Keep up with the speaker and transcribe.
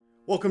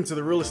Welcome to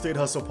the Real Estate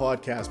Hustle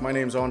Podcast. My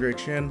name is Andre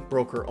Chin,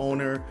 broker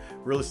owner,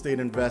 real estate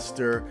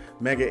investor,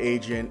 mega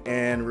agent,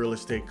 and real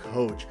estate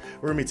coach.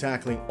 We're going to be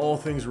tackling all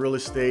things real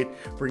estate,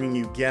 bringing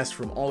you guests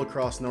from all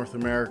across North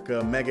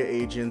America, mega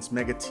agents,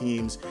 mega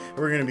teams. And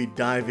we're going to be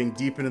diving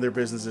deep into their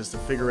businesses to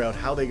figure out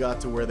how they got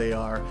to where they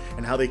are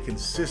and how they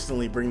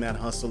consistently bring that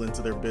hustle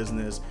into their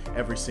business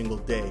every single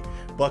day.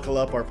 Buckle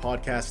up, our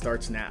podcast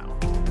starts now.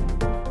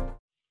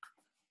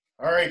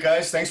 All right,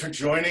 guys, thanks for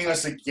joining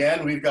us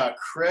again. We've got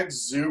Craig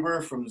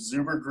Zuber from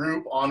Zuber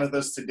Group on with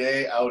us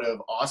today out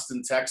of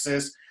Austin,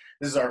 Texas.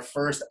 This is our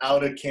first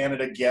out of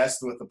Canada guest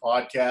with the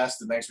podcast,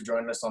 and thanks for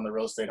joining us on the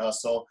Real Estate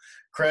Hustle.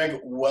 Craig,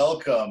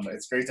 welcome.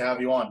 It's great to have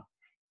you on.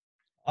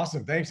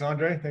 Awesome. Thanks,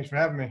 Andre. Thanks for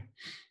having me.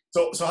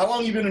 So how long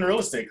have you been in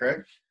real estate,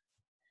 Craig?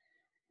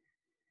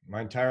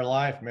 My entire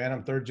life, man.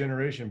 I'm third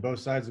generation,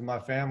 both sides of my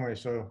family,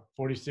 so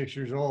 46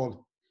 years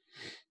old.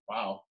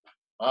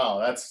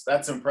 Wow,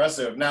 that's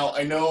impressive. Now,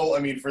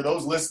 for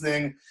those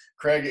listening,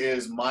 Craig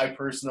is my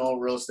personal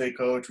real estate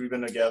coach. We've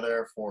been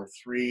together for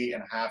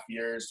 3.5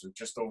 years, or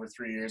just over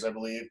 3 years, I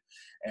believe.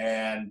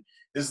 And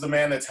this is the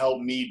man that's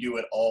helped me do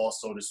it all,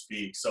 so to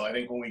speak. So I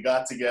think when we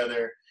got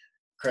together,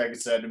 Craig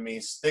said to me,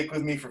 stick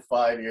with me for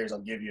 5 years,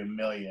 I'll give you $1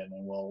 million.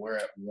 And well, we're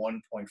at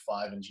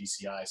 1.5 in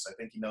GCI, so I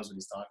think he knows what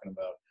he's talking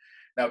about.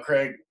 Now,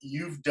 Craig,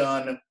 you've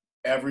done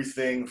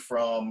everything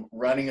from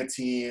running a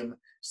team,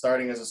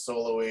 starting as a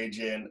solo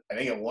agent. I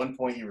think at one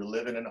point you were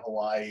living in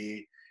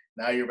Hawaii.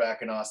 Now you're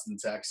back in Austin,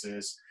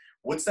 Texas.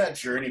 What's that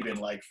journey been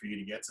like for you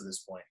to get to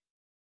this point?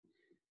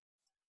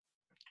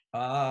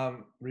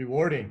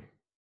 Rewarding.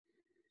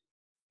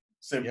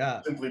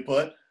 Simply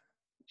put.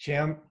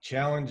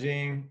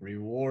 Challenging,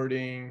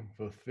 rewarding,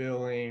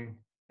 fulfilling,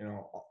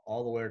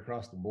 all the way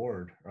across the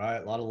board, right?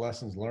 A lot of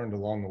lessons learned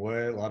along the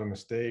way, a lot of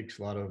mistakes,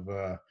 a lot of,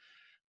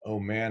 oh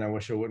man, I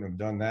wish I wouldn't have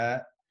done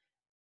that.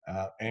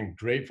 And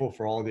grateful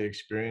for all the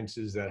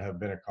experiences that have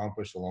been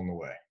accomplished along the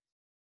way.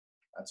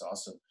 That's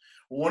awesome.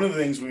 One of the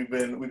things we've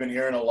been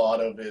hearing a lot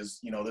of is,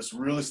 this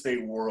real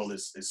estate world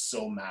is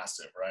so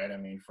massive, right? I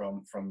mean,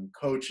 from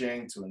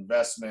coaching to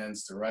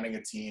investments to running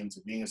a team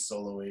to being a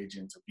solo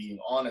agent to being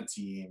on a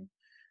team,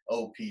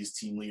 OPs,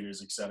 team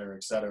leaders, et cetera,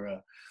 et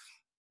cetera.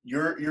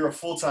 You're a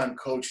full-time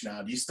coach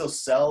now. Do you still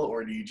sell,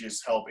 or do you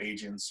just help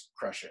agents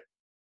crush it?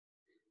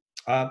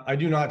 I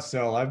do not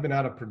sell. I've been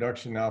out of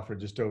production now for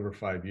just over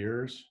 5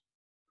 years.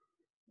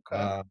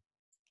 Okay.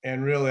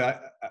 And really,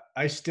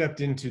 I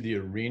stepped into the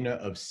arena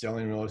of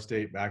selling real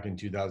estate back in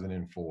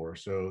 2004.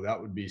 So that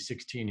would be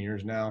 16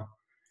 years now,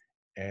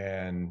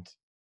 and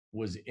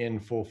was in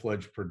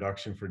full-fledged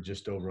production for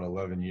just over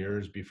 11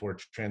 years before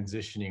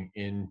transitioning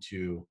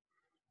into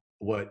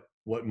what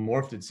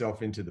morphed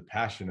itself into the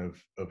passion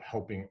of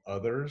helping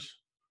others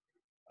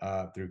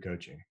through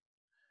coaching.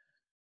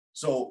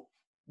 So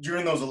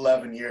during those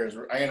 11 years,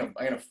 I'm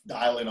gonna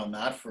dial in on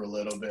that for a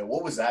little bit.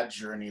 What was that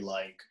journey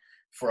like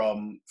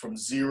from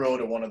zero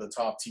to one of the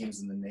top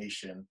teams in the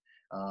nation,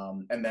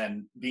 and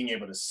then being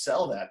able to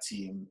sell that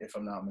team, if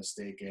I'm not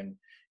mistaken?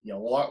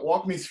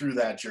 Walk me through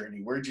that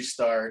journey. Where'd you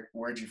start?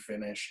 Where'd you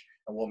finish?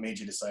 And what made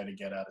you decide to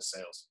get out of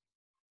sales?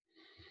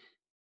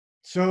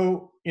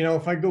 So,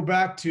 if I go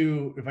back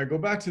to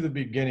the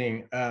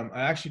beginning,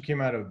 I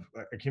came out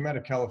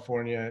of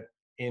California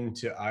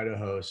into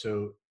Idaho.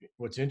 So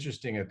what's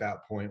interesting at that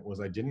point was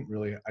I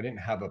didn't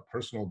have a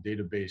personal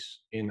database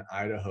in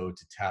Idaho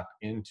to tap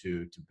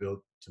into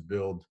to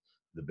build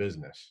the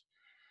business.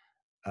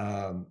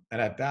 And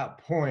at that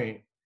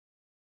point,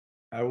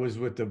 I was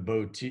with the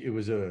boutique. It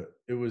was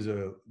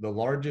the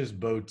largest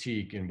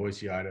boutique in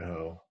Boise,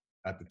 Idaho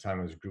at the time.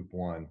 It was Group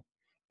 1,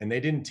 and they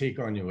didn't take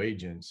on new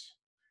agents.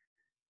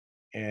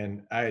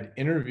 And I had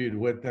interviewed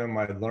with them.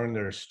 I learned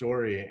their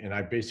story, and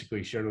I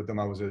basically shared with them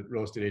I was a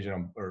real estate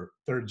agent, or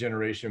third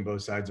generation,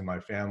 both sides of my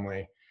family.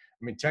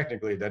 I mean,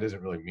 technically, that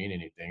doesn't really mean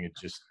anything.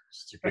 It's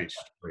a great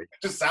story.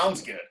 It just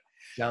sounds good.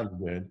 Sounds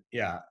good,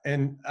 yeah.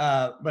 And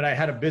but I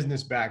had a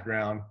business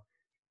background,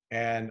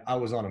 and I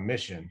was on a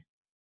mission,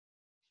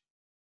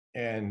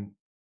 and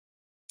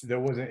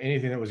there wasn't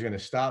anything that was going to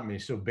stop me.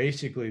 So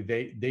basically,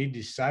 they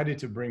decided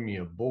to bring me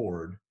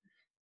aboard.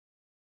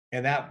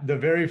 And that the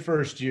very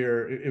first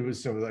year, it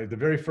was something like the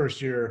very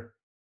first year,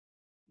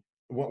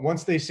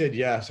 once they said,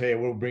 yes, hey,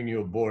 we'll bring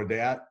you aboard,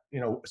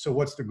 so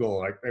what's the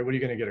goal? Like, hey, what are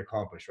you going to get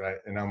accomplished, right?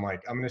 And I'm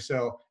like, I'm going to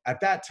sell, at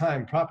that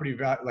time, property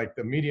value, like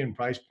the median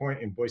price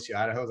point in Boise,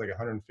 Idaho is like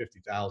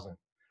 $150,000,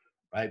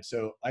 right?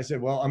 So I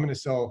said, well, I'm going to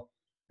sell,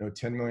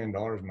 $10 million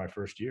in my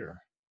first year.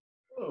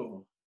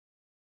 Oh.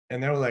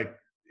 And they were like,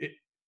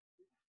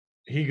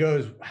 he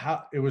goes,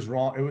 how, it was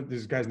Ron,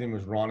 this guy's name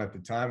was Ron at the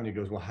time. And he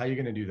goes, well, how are you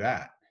going to do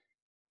that?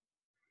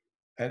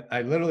 And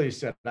I literally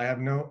said, I have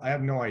no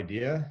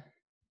idea,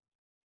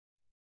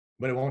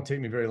 but it won't take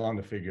me very long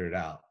to figure it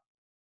out.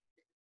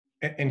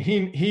 And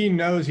he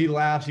knows, he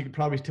laughs. He could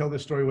probably tell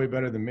this story way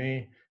better than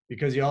me,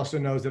 because he also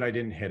knows that I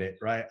didn't hit it,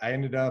 right? I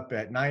ended up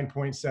at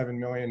 9.7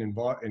 million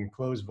in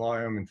closed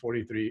volume and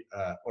 43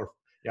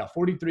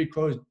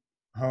 closed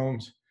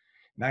homes,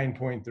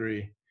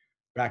 9.3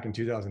 back in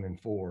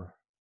 2004.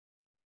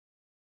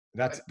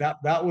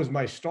 That was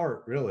my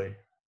start, really.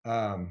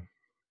 Um,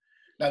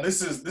 Now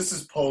this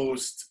is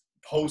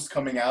post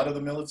coming out of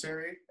the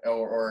military,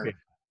 or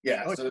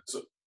yeah. yeah. Oh,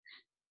 So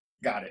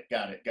got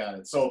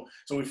it. So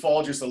we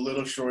fall just a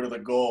little short of the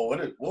goal.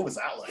 What was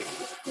that like?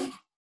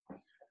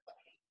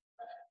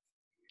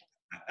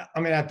 I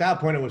mean, at that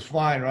point it was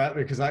fine, right?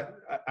 Because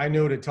I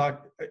knew to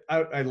talk.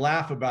 I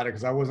laugh about it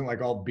because I wasn't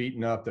like all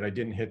beaten up that I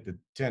didn't hit the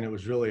 10. It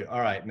was really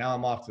all right. Now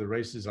I'm off to the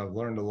races. I've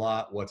learned a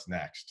lot. What's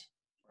next?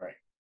 Right.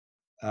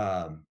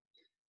 Um,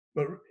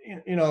 but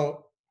you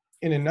know,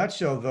 in a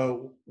nutshell,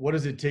 though, what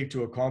does it take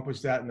to accomplish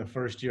that in the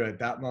first year? At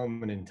that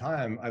moment in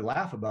time, I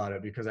laugh about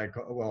it because I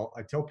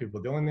tell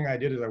people the only thing I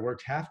did is I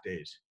worked half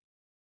days.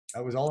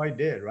 That was all I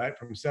did, right?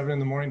 From 7 in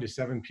the morning to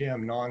 7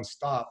 p.m.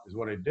 nonstop is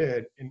what I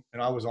did. And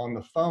I was on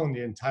the phone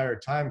the entire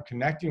time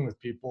connecting with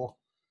people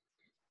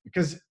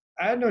because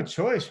I had no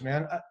choice,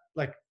 man.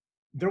 Like,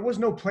 there was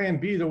no plan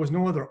B. There was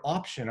no other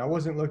option. I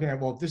wasn't looking at,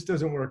 well, if this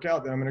doesn't work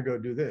out, then I'm going to go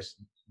do this.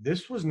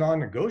 This was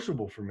non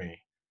negotiable for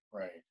me,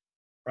 Right.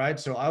 right?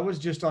 So I was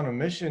just on a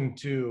mission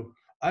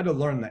I had to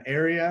learn the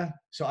area.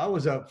 So I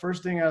was up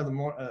first thing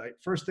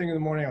first thing in the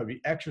morning. I would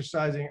be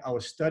exercising. I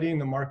was studying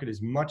the market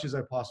as much as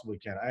I possibly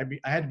can.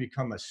 I had to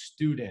become a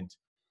student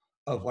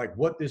of like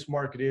what this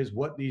market is,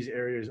 what these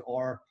areas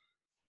are.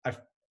 I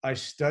I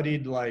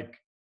studied like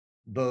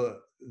the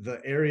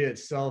area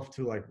itself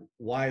to like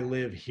why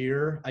live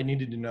here. I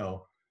needed to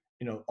know,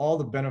 all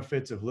the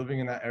benefits of living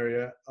in that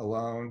area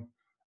alone.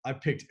 I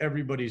picked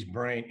everybody's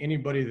brain,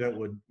 anybody that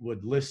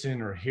would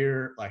listen or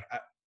hear. Like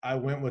I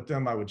went with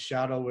them. I would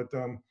shadow with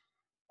them.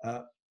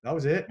 Uh, that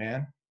was it,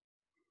 man.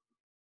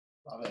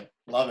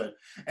 Love it.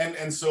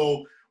 And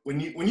so when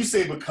you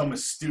say become a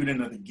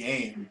student of the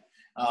game,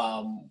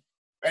 um,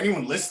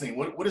 anyone listening,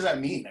 what does that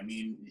mean? I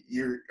mean,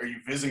 are you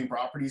visiting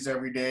properties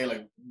every day?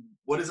 Like,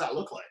 what does that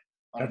look like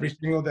on a Every day?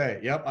 single day.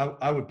 Yep.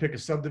 I would pick a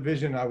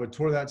subdivision. I would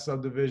tour that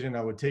subdivision.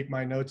 I would take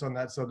my notes on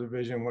that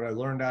subdivision, what I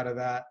learned out of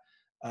that.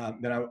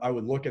 Then I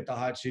would look at the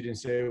hot sheet and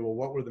say, well,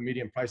 what were the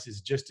median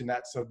prices just in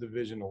that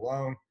subdivision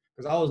alone?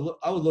 Because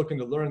I was looking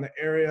to learn the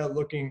area,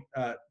 looking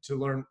to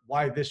learn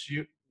why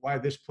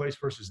this place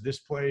versus this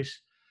place.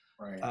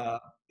 Right. Uh,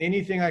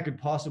 Anything I could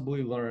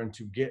possibly learn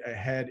to get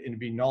ahead and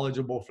be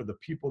knowledgeable for the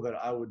people that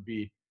I would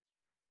be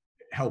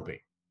helping.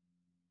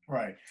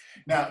 Right.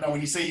 Now, when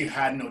you say you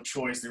had no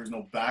choice, there was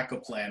no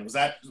backup plan. Was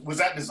that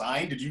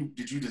designed? Did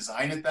you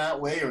design it that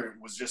way, or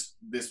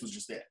this was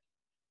just it?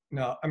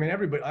 No, I mean,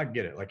 I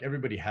get it. Like,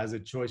 everybody has a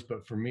choice,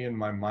 but for me in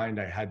my mind,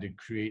 I had to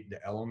create the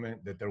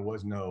element that there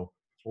was no,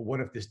 well,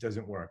 what if this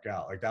doesn't work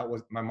out? Like, that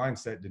was my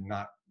mindset.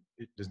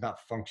 It does not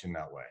function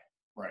that way.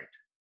 Right.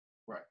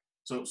 Right.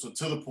 So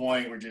to the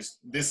point where just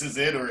this is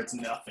it or it's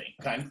nothing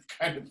kind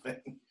of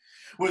thing.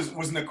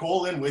 Was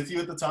Nicole in with you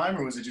at the time,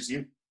 or was it just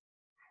you?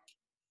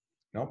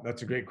 No,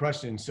 that's a great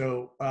question.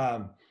 So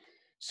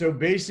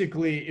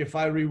basically, if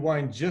I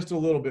rewind just a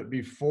little bit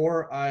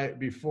before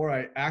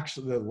I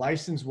actually, the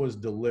license was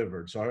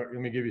delivered. So let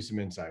me give you some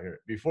insight here.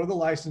 Before the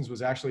license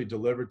was actually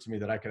delivered to me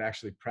that I could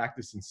actually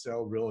practice and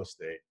sell real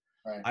estate,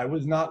 Right. I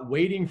was not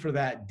waiting for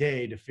that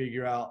day to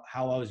figure out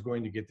how I was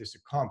going to get this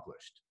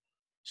accomplished.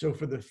 So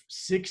for the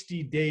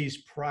 60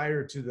 days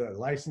prior to the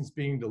license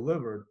being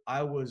delivered,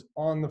 I was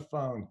on the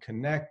phone,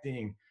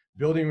 connecting,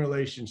 building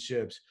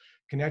relationships,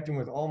 connecting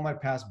with all my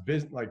past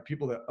business, like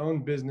people that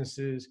own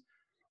businesses,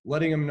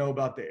 letting them know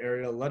about the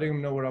area, letting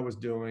them know what I was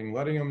doing,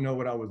 letting them know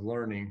what I was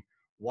learning,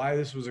 why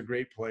this was a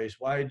great place,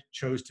 why I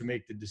chose to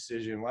make the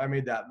decision, why I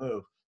made that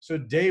move. So on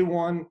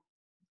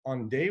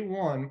day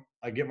one,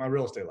 I get my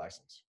real estate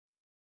license.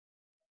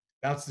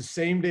 That's the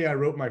same day I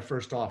wrote my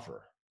first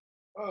offer.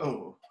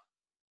 Oh,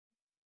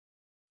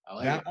 I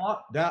like That it.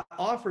 that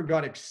offer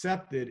got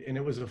accepted, and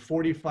it was a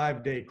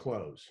 45-day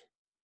close.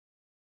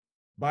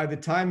 By the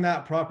time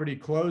that property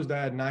closed,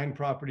 I had 9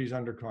 properties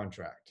under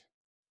contract.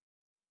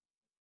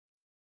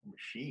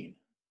 Machine.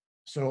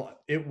 So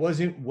it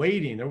wasn't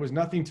waiting. There was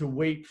nothing to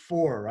wait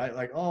for, right?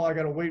 Like, oh, I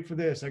got to wait for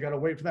this. I got to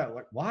wait for that.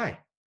 Like, why?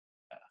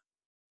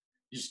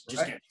 Just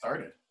Right? get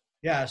started.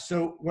 Yeah.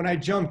 So when I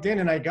jumped in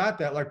and I got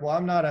that, like, well,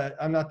 I'm not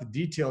the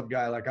detailed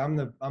guy. Like, I'm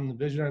the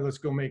visionary. Let's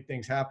go make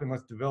things happen.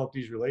 Let's develop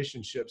these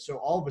relationships. So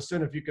all of a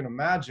sudden, if you can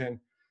imagine,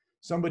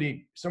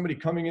 somebody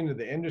coming into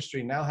the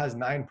industry now has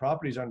 9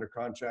 properties under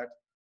contract.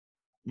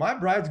 My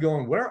bride's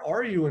going, where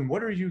are you and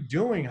what are you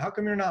doing? How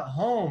come you're not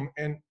home?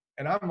 And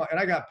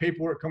I got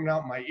paperwork coming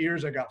out my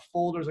ears. I got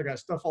folders. I got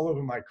stuff all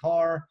over my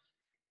car.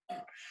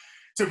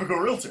 Typical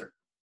realtor.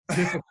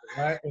 Typical,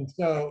 right? And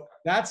so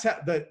that's how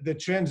the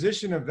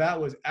transition of that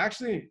was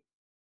actually,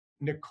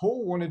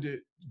 Nicole wanted to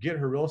get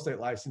her real estate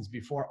license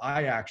before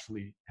I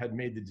actually had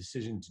made the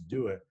decision to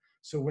do it.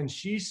 So when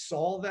she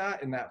saw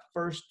that in that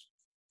first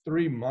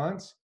 3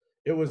 months,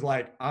 it was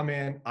like, I'm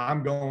in,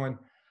 I'm going.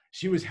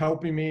 She was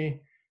helping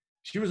me.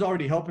 She was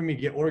already helping me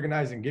get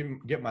organized and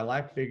get my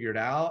life figured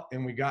out.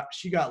 And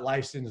she got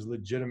licensed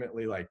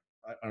legitimately, like,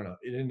 I don't know,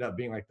 it ended up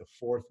being like the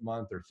 4th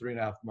month or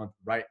 3.5 month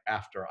right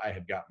after I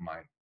had gotten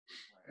mine.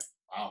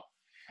 Wow.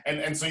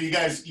 And so you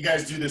guys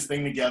do this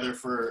thing together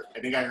for, I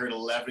think I heard,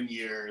 11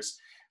 years.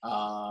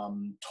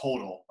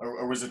 total,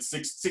 or was it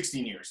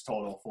 16 years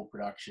total full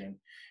production?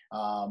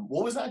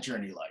 What was that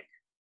journey like?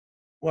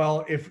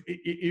 Well, if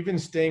even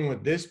staying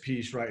with this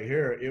piece right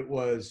here, it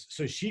was,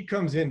 so she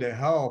comes in to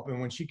help. And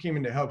when she came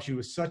in to help, she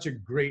was such a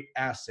great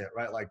asset,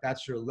 right? Like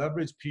that's your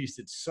leverage piece.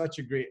 It's such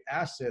a great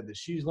asset that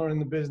she's learning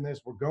the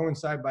business. We're going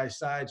side by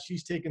side.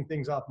 She's taking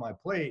things off my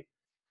plate.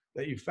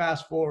 That you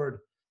fast forward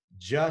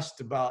just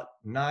about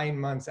 9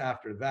 months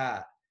after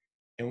that.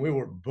 And we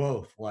were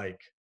both like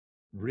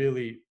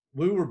really,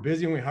 we were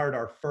busy and we hired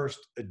our first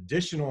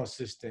additional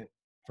assistant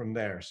from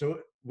there. So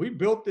we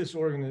built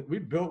we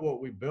built what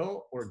we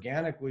built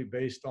organically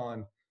based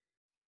on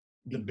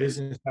the Being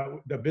busy.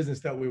 business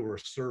that we were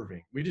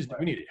serving. We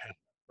Right. needed help,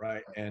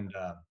 right?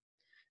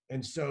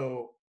 And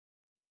so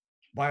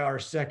by our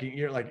second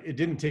year, like it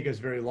didn't take us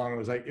very long.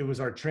 It was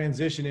our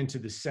transition into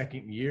the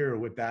second year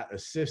with that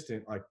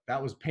assistant. Like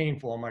that was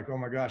painful. I'm like, oh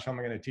my gosh, how am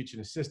I going to teach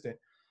an assistant?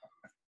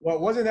 Well,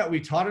 it wasn't that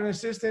we taught an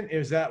assistant,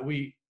 is that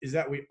we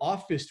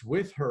officed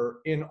with her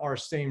in our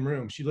same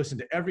room. She listened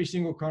to every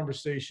single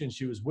conversation.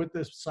 She was with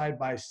us side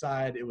by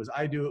side. It was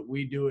I do it,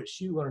 we do it.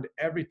 She learned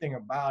everything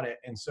about it.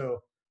 And so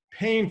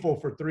painful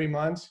for 3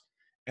 months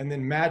and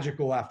then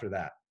magical after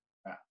that.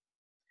 Yeah.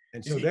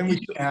 And so You then we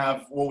didn't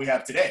have what we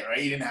have today,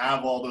 right? You didn't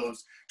have all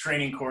those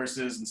training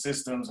courses and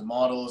systems and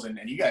models, and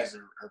you guys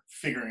are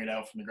figuring it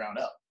out from the ground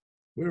up.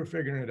 we were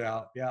figuring it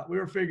out. Yeah, we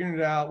were figuring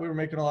it out. We were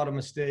making a lot of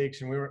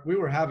mistakes and we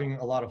were having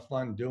a lot of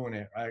fun doing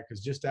it, right?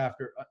 Because just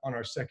after on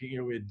our second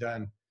year, we had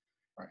done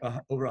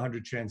over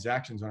 100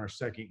 transactions on our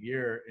second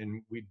year,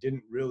 and we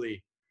didn't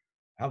really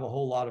have a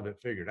whole lot of it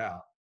figured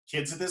out.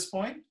 Kids at this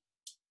point?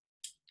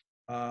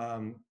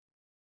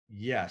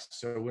 Yes.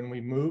 So when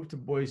we moved to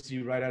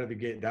Boise right out of the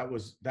gate, that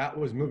was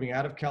moving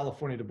out of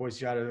California to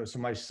Boise, Idaho. So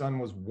my son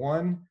was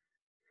 1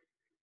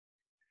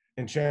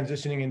 and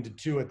transitioning into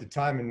 2 at the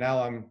time. And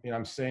now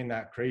I'm saying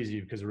that crazy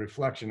because a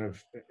reflection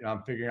of,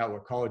 I'm figuring out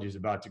what college he's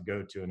about to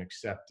go to and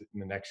accept in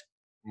the next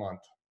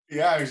month.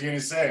 Yeah, I was going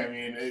to say, I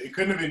mean, it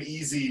couldn't have been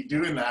easy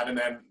doing that. And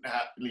then,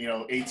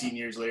 18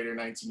 years later,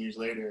 19 years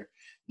later,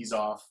 he's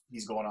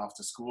going off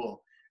to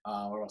school.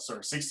 Or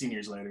sorry, 16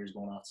 years later, he's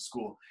going off to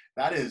school.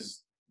 That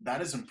is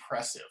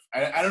impressive.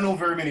 I don't know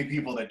very many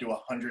people that do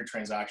 100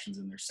 transactions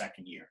in their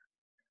second year,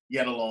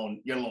 yet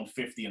alone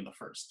 50 in the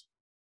first.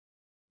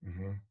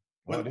 Mm-hmm.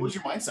 What was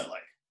your mindset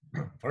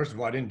like? First of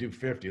all, I didn't do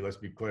 50. Let's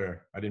be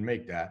clear. I didn't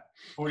make that.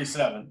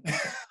 47.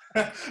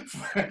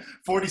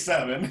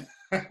 47.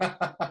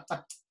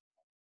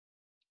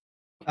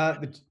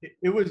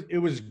 It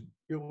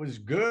was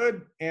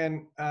good,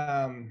 and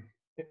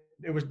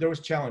there was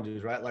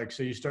challenges, right? Like,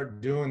 so you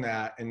start doing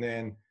that, and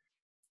then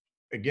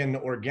again,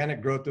 the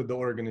organic growth of the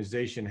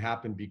organization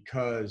happened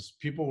because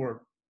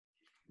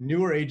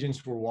newer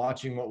agents were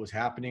watching what was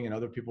happening, and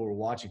other people were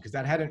watching because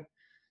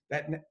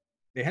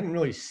they hadn't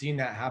really seen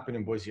that happen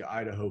in Boise,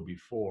 Idaho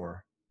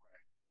before.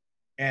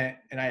 And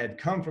I had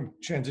come from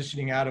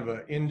transitioning out of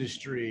an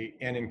industry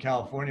and in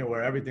California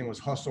where everything was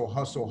hustle,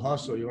 hustle,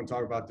 hustle. You want to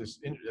talk about this?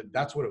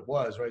 That's what it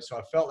was, right? So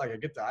I felt like I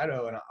get to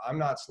Idaho and I'm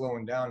not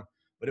slowing down,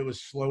 but it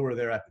was slower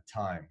there at the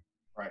time.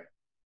 Right.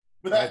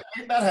 But that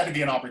had to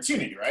be an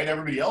opportunity, right?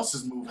 Everybody else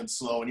is moving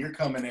slow and you're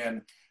coming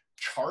in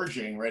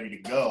charging, ready to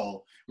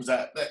go. Was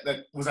that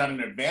an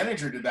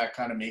advantage, or did that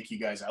kind of make you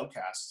guys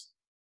outcasts?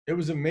 It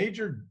was a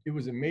major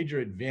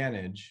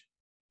advantage.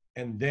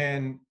 And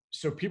then,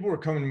 so people were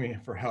coming to me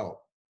for help.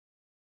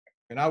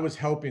 And I was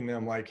helping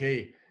them, like,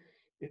 hey,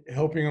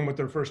 helping them with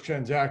their first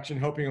transaction,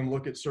 helping them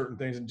look at certain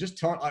things, and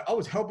just I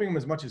was helping them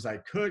as much as I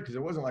could because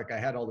it wasn't like I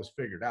had all this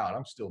figured out.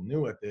 I'm still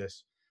new at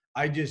this.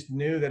 I just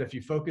knew that if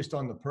you focused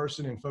on the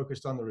person and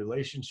focused on the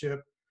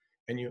relationship,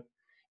 and you,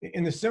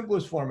 in the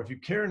simplest form, if you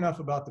care enough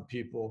about the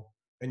people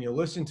and you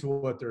listen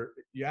to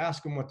you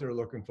ask them what they're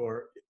looking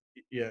for,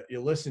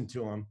 you listen to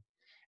them,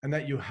 and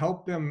that you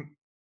help them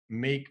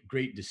make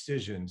great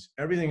decisions,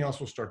 everything else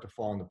will start to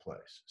fall into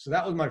place. So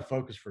that was my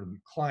focus for the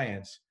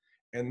clients.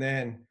 And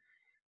then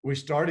I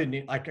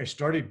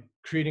started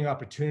creating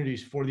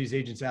opportunities for these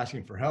agents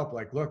asking for help.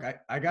 Like, look,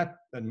 I got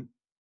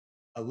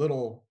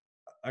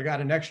I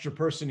got an extra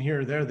person here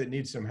or there that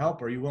needs some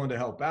help. Are you willing to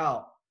help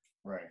out?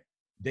 Right.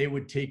 They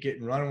would take it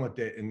and run with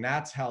it. And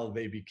that's how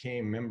they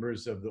became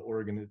members of the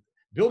organization.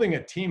 Building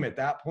a team at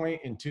that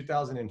point in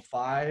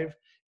 2005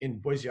 in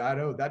Boise,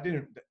 Idaho,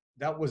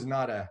 that was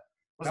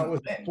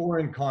a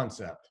foreign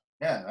concept.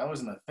 Yeah, that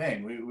wasn't a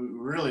thing. We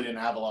really didn't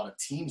have a lot of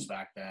teams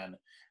back then,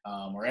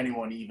 or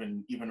anyone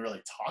even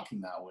really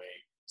talking that way,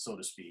 so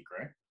to speak,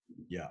 right?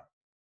 Yeah.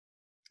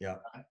 Yeah.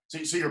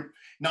 So you're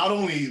not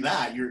only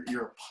that, you're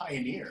a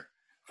pioneer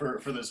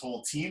for this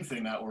whole team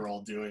thing that we're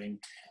all doing,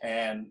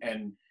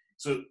 and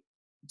so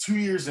 2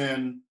 years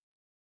in,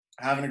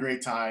 having a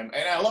great time.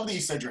 And I love that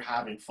you said you're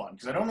having fun,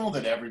 because I don't know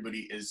that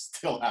everybody is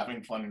still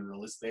having fun in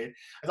real estate.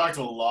 I talk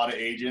to a lot of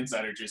agents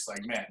that are just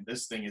like, man,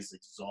 this thing is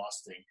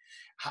exhausting.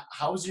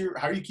 How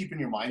are you keeping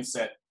your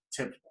mindset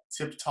tip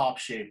top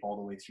shape all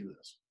the way through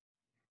this?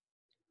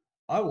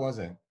 I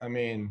wasn't. I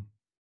mean,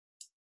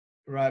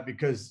 right,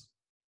 because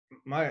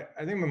I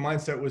think my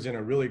mindset was in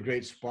a really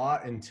great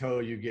spot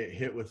until you get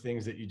hit with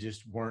things that you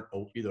just weren't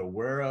either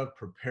aware of,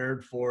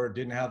 prepared for,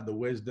 didn't have the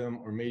wisdom,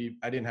 or maybe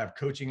I didn't have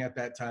coaching at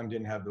that time,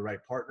 didn't have the right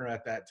partner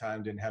at that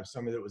time, didn't have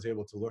somebody that was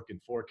able to look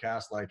and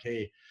forecast like,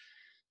 hey,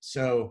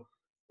 so,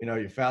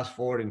 you fast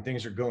forward and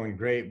things are going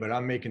great, but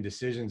I'm making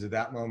decisions at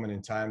that moment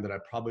in time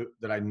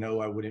that I know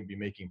I wouldn't be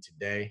making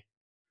today.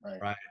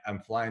 Right. Right. I'm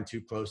flying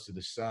too close to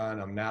the sun.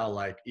 I'm now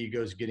like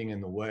ego's getting in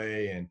the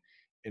way, and,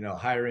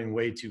 hiring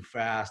way too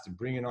fast and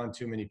bringing on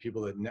too many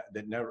people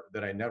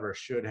that I never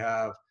should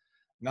have,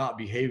 not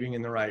behaving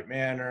in the right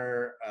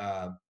manner.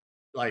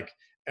 Like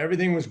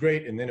everything was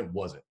great. And then it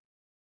wasn't.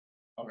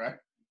 Okay.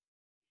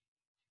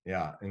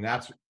 Yeah. And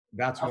that's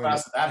How when,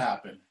 fast did that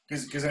happen?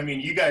 Because I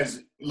mean, you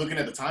guys looking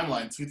at the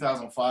timeline,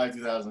 2005,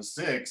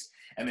 2006,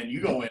 and then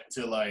you go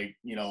into like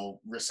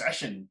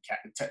recession.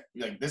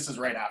 Like this is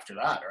right after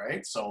that,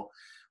 right? So,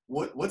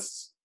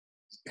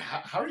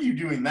 how are you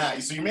doing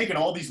that? So you're making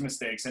all these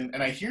mistakes, and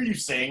I hear you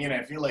saying it.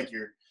 I feel like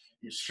you're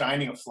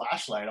shining a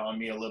flashlight on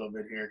me a little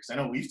bit here because I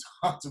know we've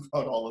talked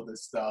about all of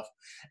this stuff,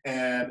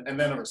 and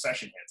then a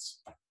recession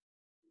hits.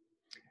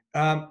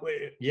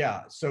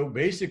 yeah. So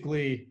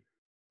basically,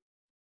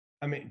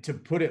 I mean, to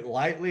put it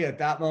lightly, at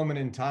that moment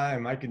in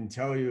time, I can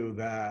tell you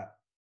that,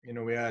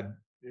 we had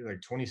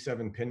like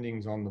 27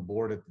 pendings on the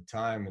board at the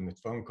time, and the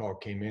phone call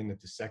came in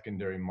that the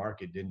secondary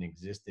market didn't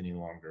exist any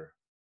longer.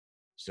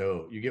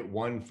 So you get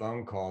one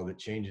phone call that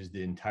changes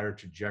the entire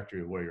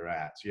trajectory of where you're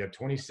at. So you have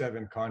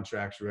 27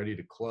 contracts ready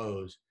to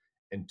close,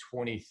 and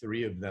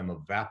 23 of them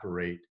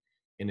evaporate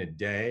in a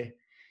day.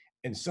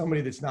 And somebody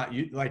that's not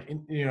you, like,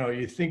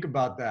 you think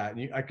about that,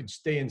 and I could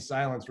stay in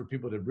silence for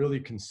people to really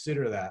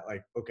consider that.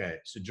 Like, okay,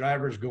 so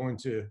drivers going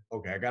to,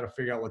 okay, I got to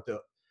figure out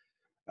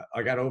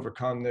I got to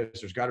overcome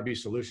this. There's got to be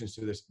solutions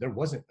to this. There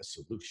wasn't a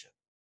solution.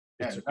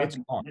 Yeah, It's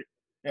gone.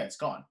 yeah, it's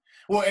gone.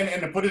 Well,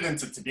 and to put it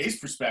into today's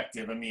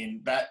perspective, I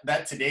mean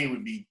that today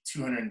would be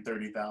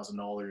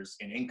 $230,000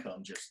 in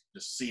income. Just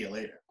see you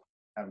later.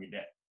 Have a good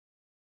day.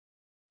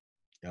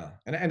 Yeah.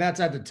 And that's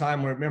at the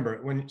time where,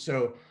 remember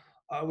so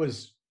I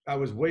was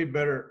way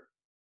better.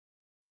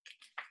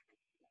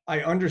 I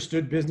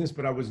understood business,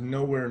 but I was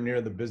nowhere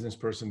near the business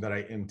person that I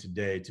am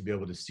today to be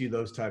able to see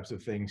those types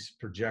of things,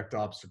 project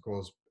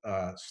obstacles,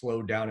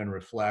 slow down and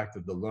reflect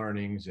of the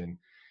learnings. And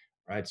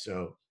right.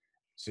 So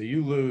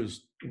you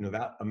lose,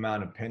 that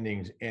amount of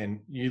pendings, and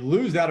you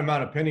lose that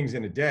amount of pendings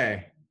in a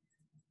day,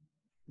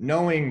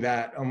 knowing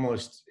that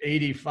almost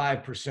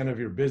 85% of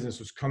your business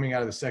was coming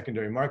out of the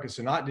secondary market.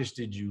 So not just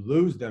did you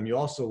lose them, you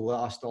also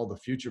lost all the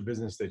future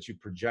business that you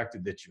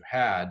projected that you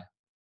had.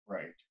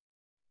 Right.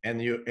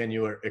 And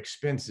your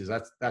expenses,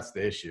 that's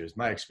the issue, is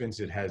my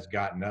expenses has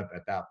gotten up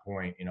at that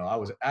point. I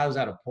was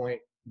at a point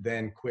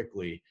then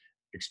quickly,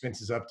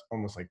 expenses up to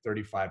almost like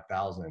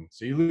 35,000.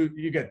 So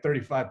you get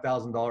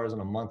 $35,000 on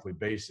a monthly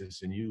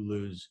basis, and you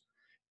lose,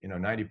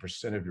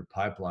 90% of your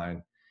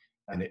pipeline.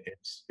 And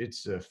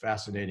it's a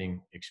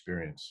fascinating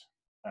experience.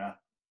 Wow.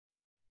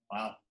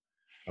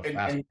 A And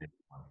fascinating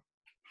one.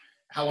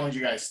 how long did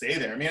you guys stay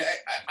there? I mean,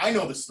 I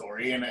know the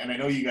story, and I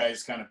know you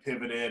guys kind of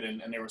pivoted,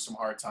 and there were some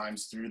hard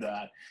times through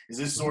that. Is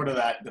this sort of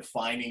that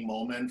defining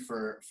moment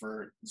for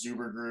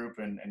Zuber Group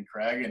and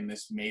Craig, and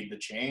this made the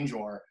change,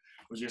 or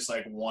was just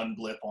like one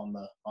blip on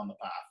the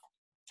path?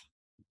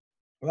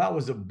 Well, that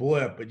was a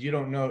blip, but you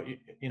don't know,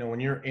 when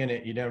you're in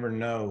it, you never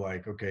know,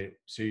 like, okay,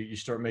 so you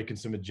start making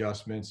some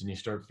adjustments and you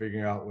start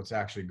figuring out what's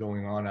actually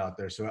going on out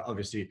there. So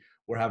obviously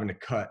we're having to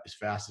cut as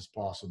fast as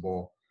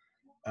possible.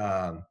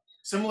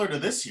 Similar to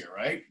this year,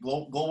 right?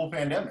 Global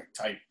pandemic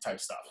type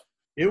stuff.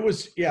 It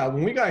was, yeah.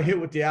 When we got hit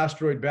with the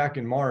asteroid back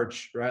in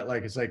March, right?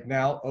 Like, it's like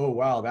now, oh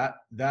wow,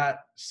 that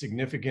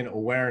significant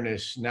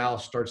awareness now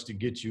starts to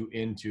get you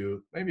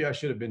into, maybe I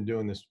should have been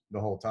doing this the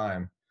whole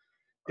time.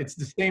 It's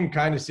the same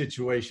kind of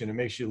situation. It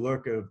makes you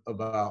look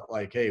about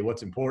like, hey,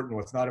 what's important,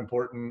 what's not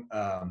important,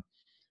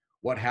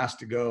 what has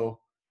to go,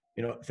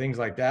 things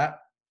like that.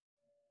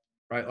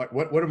 Right? Like,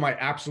 what am I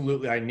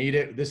absolutely, I need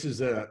it.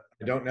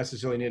 I don't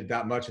necessarily need it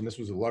that much, and this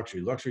was a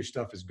luxury. Luxury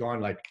stuff is gone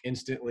like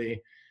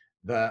instantly.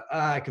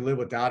 I can live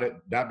without it,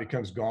 that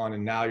becomes gone,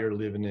 and now you're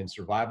living in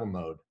survival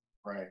mode.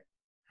 Right.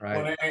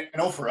 Right. Well, I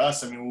know for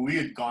us, I mean, when we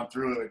had gone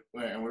through it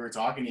and we were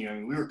talking to you, I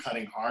mean, we were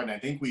cutting hard, and I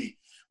think we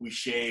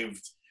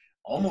shaved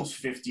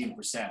almost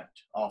 15%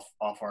 off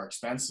our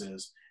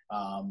expenses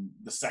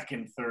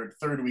the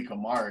third week of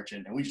March,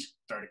 and we just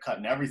started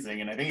cutting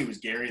everything. And I think it was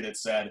Gary that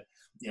said,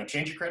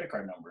 change your credit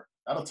card number.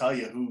 That'll tell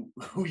you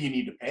who you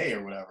need to pay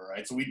or whatever,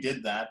 right? So we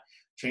did that,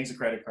 changed the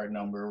credit card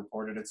number,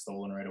 reported it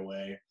stolen right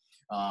away,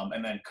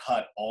 and then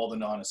cut all the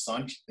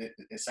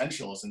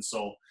non-essentials. And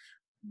so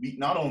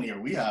not only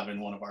are we having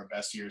one of our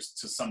best years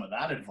to some of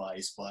that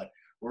advice, but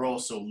we're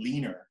also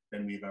leaner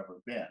than we've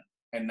ever been.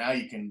 And now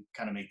you can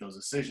kind of make those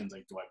decisions.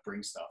 Like, do I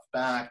bring stuff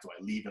back? Do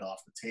I leave it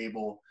off the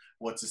table?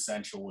 What's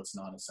essential? What's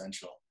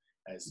non-essential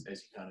as you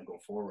kind of go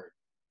forward?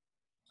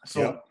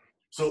 So, Yep.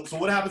 so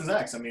what happens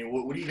next? I mean,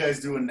 what are you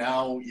guys doing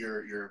now?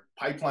 Your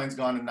pipeline's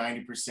gone to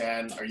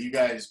 90%. Are you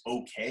guys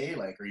okay?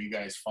 Like, are you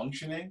guys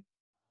functioning?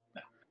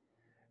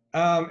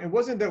 It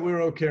wasn't that we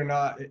were okay or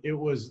not. It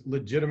was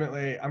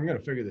legitimately, I'm going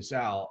to figure this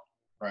out.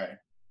 Right.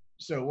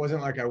 So it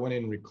wasn't like I went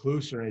in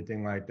recluse or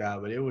anything like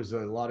that, but it was a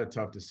lot of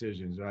tough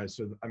decisions, right?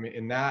 So I mean,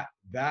 and that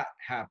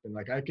happened.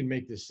 Like I can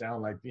make this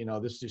sound like,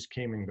 this just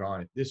came and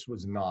gone. This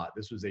was not.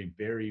 This was a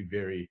very,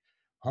 very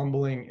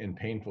humbling and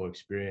painful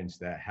experience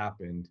that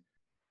happened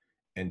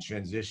and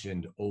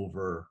transitioned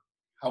over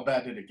How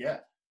bad did it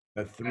get?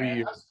 a Can I 3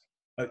 year. ask?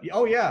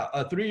 Oh yeah,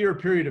 a 3 year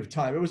period of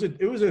time. It was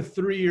a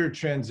 3 year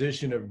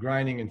transition of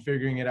grinding and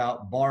figuring it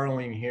out,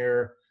 borrowing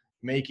here,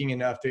 making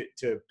enough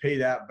to pay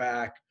that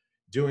back,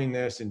 doing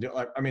this and do,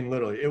 like, I mean,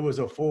 literally, it was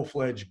a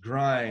full-fledged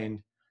grind.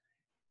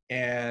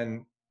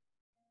 And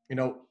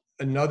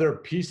another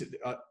piece.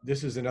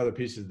 This is another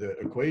piece of the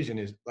equation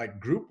is like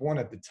Group One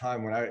at the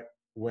time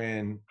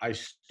when I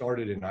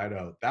started in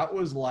Idaho. That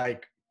was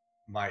like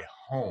my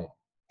home.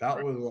 That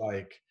Right. was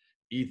like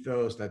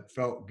ethos that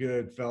felt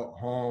good, felt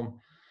home.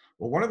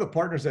 Well, one of the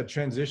partners had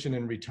transitioned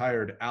and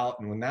retired out,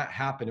 and when that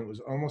happened, it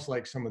was almost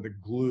like some of the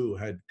glue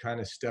had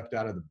kind of stepped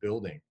out of the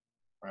building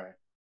Right.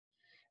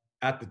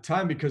 at the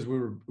time. Because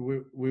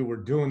we were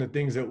doing the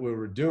things that we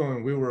were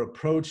doing. We were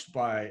approached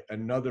by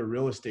another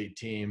real estate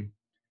team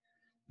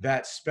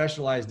that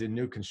specialized in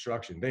new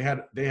construction. They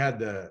had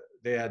the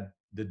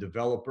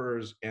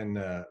developers and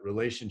the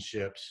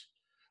relationships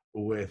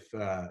with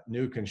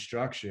new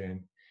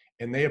construction,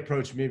 and they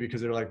approached me because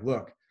they're like,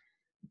 look,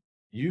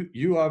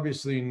 you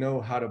obviously know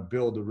how to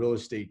build a real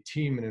estate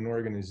team in an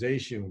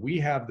organization. We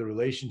have the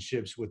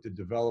relationships with the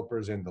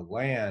developers and the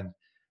land.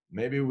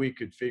 Maybe we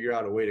could figure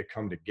out a way to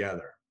come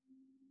together.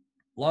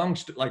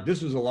 Like,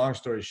 this was a long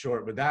story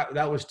short, but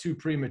that was too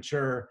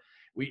premature.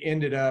 We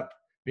ended up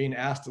being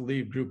asked to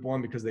leave Group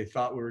One because they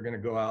thought we were going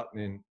to go out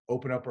and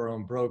open up our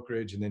own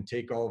brokerage and then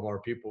take all of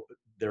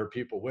their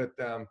people with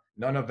them.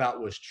 None of that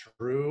was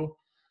true,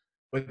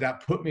 but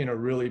that put me in a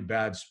really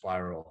bad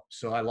spiral.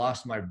 So I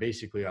lost my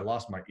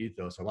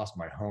ethos. I lost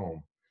my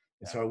home.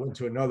 And Yeah. so I went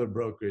to another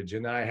brokerage,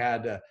 and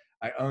then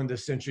I owned a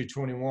Century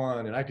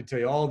 21, and I could tell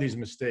you all these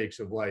mistakes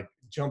of like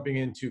jumping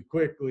in too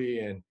quickly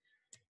and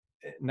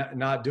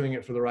not doing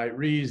it for the right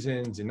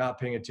reasons and not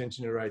paying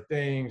attention to the right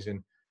things.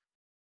 And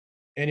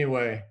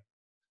anyway,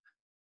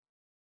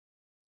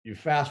 you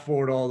fast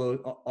forward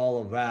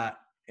all of that,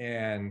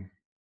 and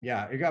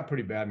yeah, it got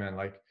pretty bad, man.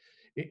 Like,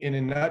 in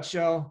a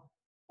nutshell,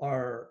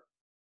 our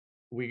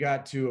we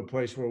got to a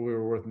place where we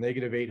were worth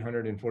negative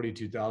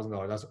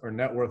 $842,000. That's our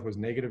net worth was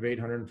negative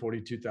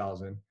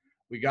 842,000.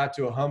 We got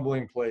to a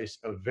humbling place,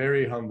 a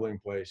very humbling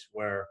place,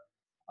 where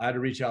I had to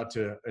reach out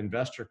to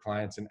investor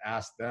clients and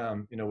ask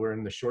them, we're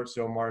in the short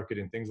sale market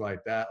and things like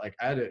that. Like,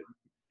 I had to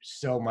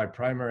sell my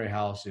primary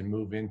house and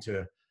move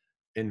into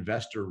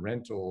investor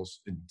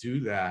rentals and do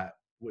that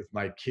with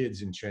my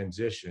kids in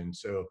transition.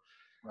 So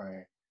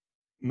Right.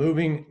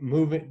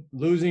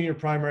 losing your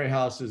primary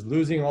houses,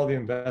 losing all the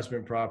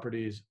investment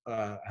properties,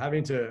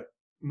 having to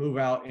move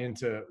out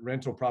into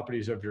rental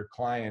properties of your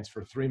clients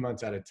for 3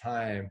 months at a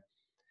time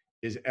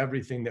is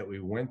everything that we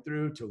went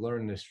through to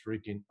learn this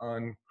freaking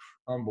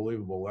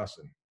unbelievable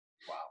lesson.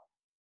 Wow.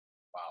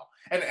 Wow.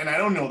 And I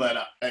don't know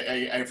that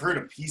I've heard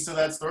a piece of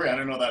that story. I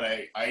don't know that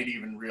I'd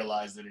even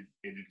realized that it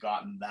had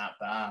gotten that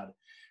bad.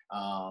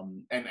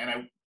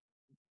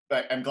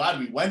 But I'm glad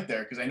we went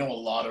there because I know a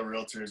lot of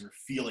realtors are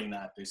feeling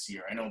that this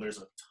year. I know there's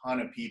a ton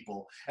of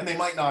people, and they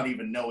might not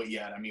even know it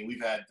yet. I mean,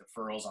 we've had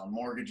deferrals on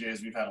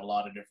mortgages, we've had a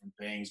lot of different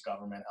things,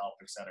 government help,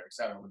 et cetera, et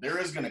cetera. But there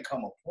is going to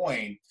come a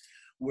point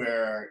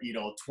where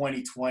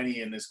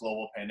 2020 and this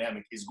global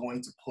pandemic is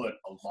going to put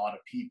a lot of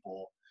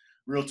people,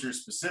 realtors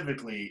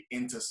specifically,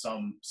 into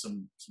some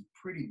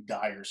pretty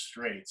dire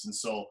straits. And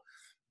so,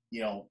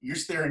 you're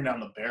staring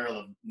down the barrel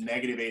of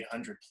negative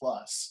 800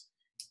 plus.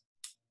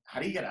 How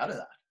do you get out of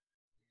that?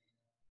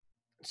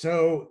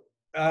 So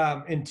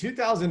in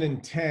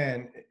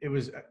 2010, it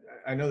was,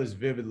 I know this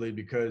vividly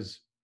because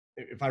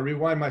if I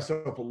rewind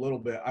myself a little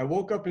bit, I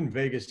woke up in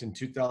Vegas in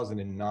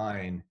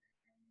 2009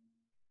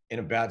 in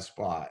a bad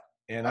spot.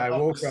 And I don't I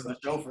know if woke this up, is the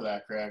show for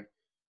that, Craig.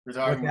 We're what's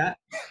talking that?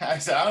 about, I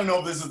said, I don't know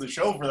if this is the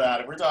show for that.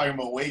 If we're talking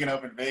about waking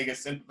up in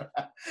Vegas and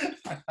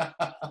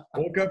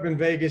Woke up in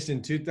Vegas in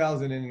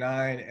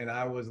 2009, and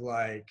I was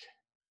like,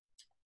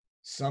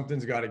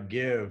 something's got to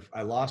give.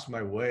 I lost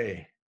my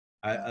way.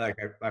 I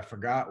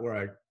forgot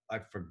I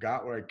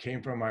forgot where I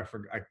came from. I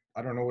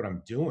don't know what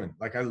I'm doing.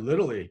 Like, I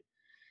literally,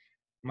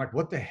 I'm like,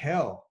 what the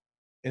hell?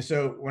 And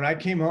so when I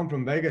came home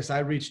from Vegas, I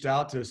reached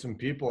out to some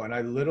people, and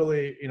I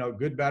literally,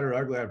 good, bad, or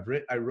ugly,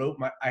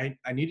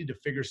 I needed to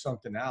figure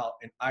something out,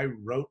 and I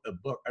wrote a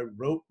book. I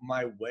wrote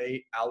my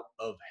way out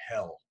of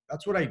hell.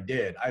 That's what I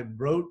did. I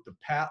wrote the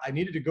path. I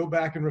needed to go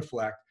back and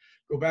reflect,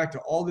 go back to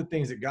all the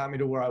things that got me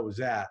to where I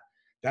was at.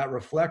 That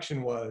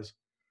reflection was,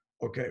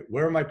 okay,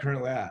 where am I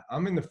currently at?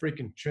 I'm in the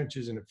freaking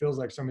trenches, and it feels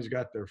like somebody's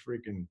got their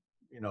freaking,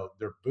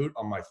 their boot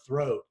on my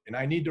throat, and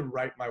I need to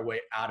write my way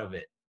out of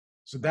it.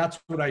 So that's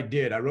what I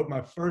did. I wrote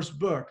my first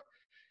book.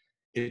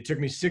 It took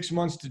me 6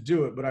 months to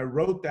do it, but I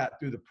wrote that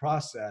through the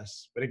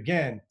process. But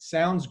again,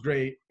 sounds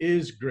great,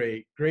 is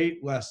great,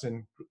 great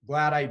lesson.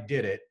 Glad I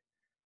did it.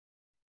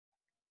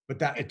 but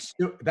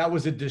that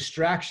was a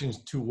distraction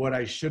to what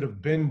I should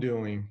have been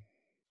doing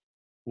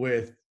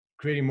with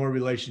creating more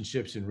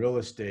relationships in real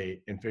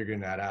estate and figuring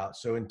that out.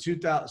 So in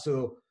 2000,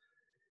 so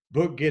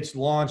book gets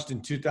launched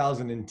in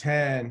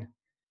 2010,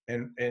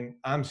 and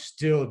I'm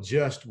still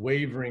just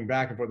wavering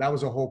back and forth. That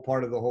was a whole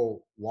part of the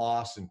whole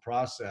loss and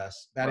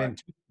process.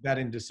 Right. That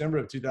in December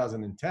of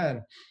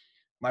 2010,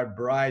 my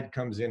bride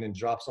comes in and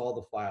drops all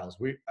the files.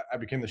 I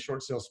became the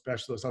short sale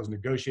specialist. I was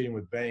negotiating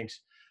with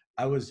banks.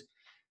 I was,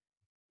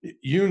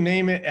 you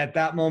name it, at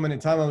that moment in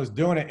time I was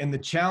doing it. And the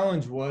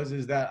challenge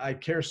is that I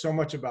care so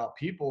much about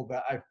people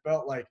that I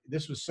felt like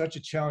this was such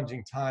a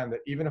challenging time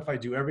that even if I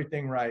do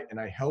everything right and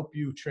I help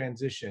you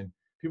transition,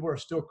 people are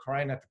still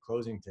crying at the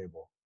closing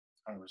table.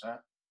 100%.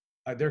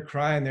 They're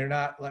crying. They're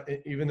not,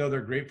 even though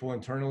they're grateful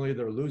internally,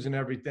 they're losing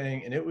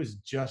everything. And it was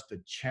just a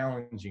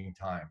challenging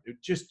time. It was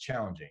just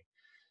challenging.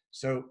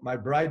 So my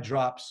bride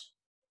drops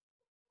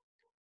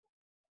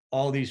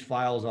all these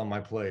files on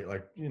my plate,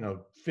 like,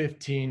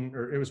 15,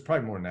 or it was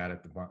probably more than that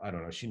at the, I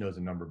don't know. She knows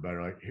the number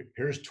better. Like,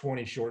 here's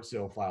 20 short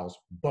sale files,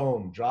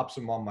 boom, drops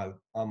them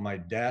on my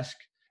desk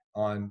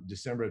on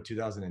December of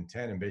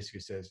 2010 and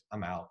basically says,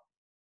 I'm out.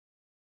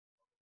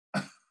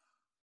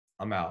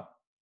 I'm out.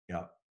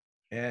 Yeah.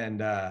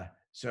 And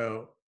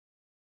so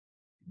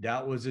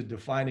that was a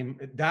defining,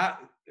 that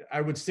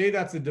I would say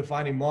that's a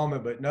defining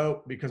moment, but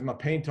no, because my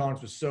pain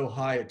tolerance was so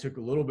high, it took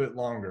a little bit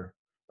longer.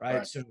 Right.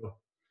 Right. So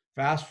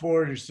fast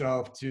forward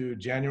yourself to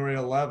January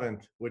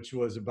 11th, which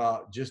was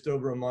about just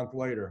over a month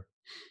later.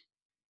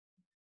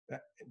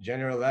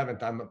 January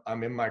 11th,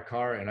 I'm in my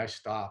car and I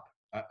stop.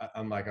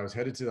 I'm like, I was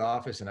headed to the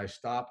office and I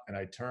stop and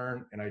I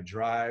turn and I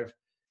drive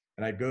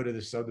and I go to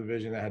the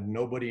subdivision that had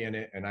nobody in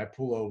it and I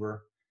pull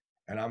over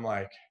and I'm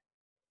like,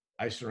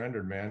 I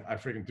surrendered, man. I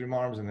freaking threw my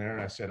arms in there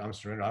and I said, I'm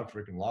surrendered. I'm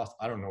freaking lost.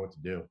 I don't know what to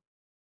do.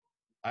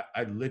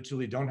 I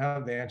literally don't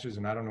have the answers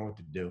and I don't know what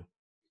to do.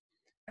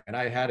 And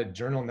I had a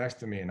journal next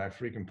to me and I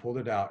freaking pulled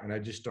it out and I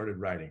just started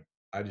writing.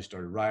 I just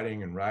started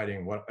writing and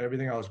writing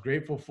everything I was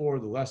grateful for,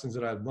 the lessons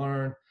that I'd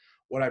learned,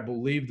 what I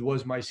believed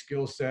was my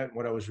skill set,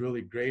 what I was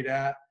really great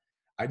at.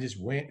 I just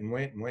went and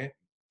went and went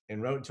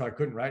and wrote until I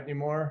couldn't write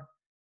anymore.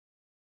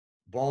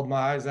 Bawled my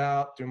eyes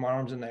out, threw my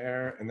arms in the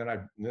air, and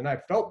then I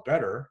felt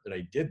better that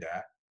I did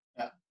that.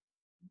 Yeah.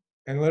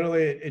 And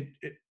literally,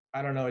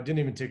 I don't know, it didn't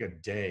even take a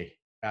day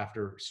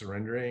after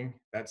surrendering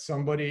that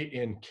somebody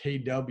in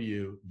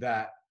KW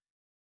that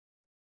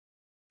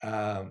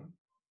I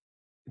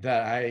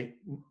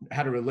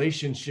had a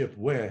relationship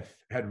with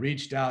had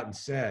reached out and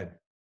said,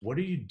 "What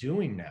are you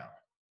doing now?"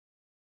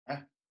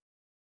 Yeah.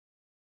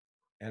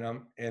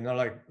 And they're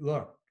like,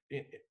 "Look,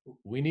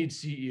 we need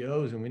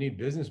CEOs and we need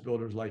business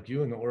builders like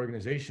you in the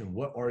organization.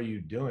 What are you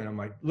doing?" I'm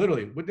like,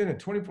 literally within a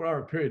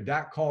 24-hour period,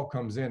 that call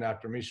comes in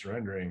after me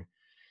surrendering.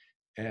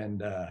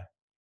 And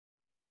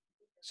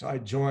so I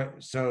joined.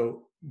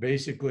 So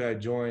basically, I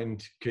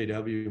joined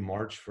KW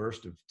March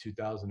 1st of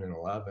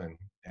 2011,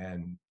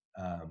 and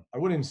I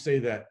wouldn't say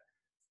that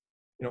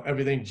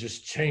everything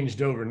just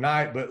changed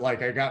overnight, but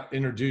like I got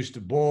introduced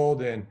to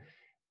Bold, and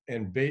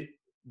the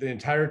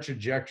entire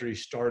trajectory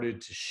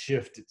started to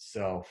shift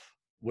itself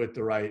with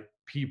the right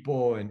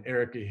people. And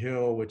Erica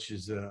Hill, which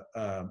is a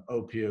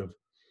OP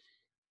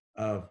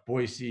of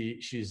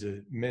Boise, she's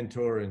a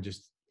mentor and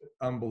just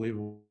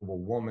unbelievable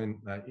woman.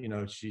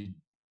 She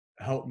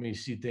helped me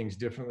see things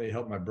differently,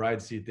 helped my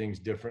bride see things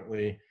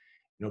differently,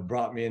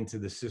 brought me into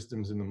the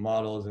systems and the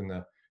models and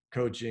the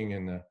coaching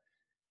and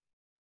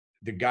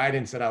the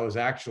guidance that I was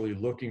actually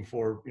looking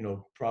for,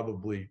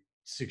 probably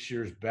 6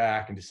 years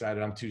back, and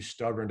decided I'm too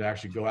stubborn to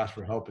actually go ask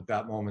for help at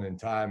that moment in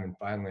time. And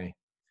finally,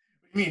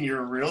 I mean,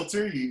 you're a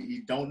realtor.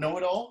 You don't know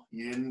it all.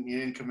 You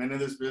didn't come into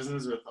this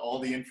business with all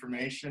the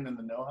information and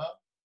the know-how.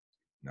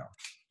 no.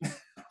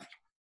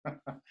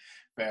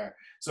 Fair.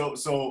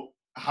 So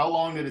how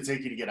long did it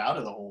take you to get out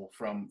of the hole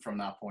from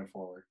that point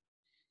forward?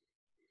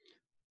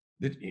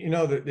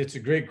 It's a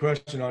great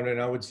question on it.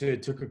 And I would say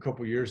it took a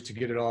couple years to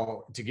get it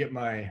all, to get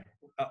my,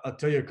 I'll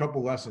tell you a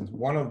couple lessons.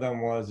 One of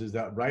them is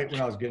that right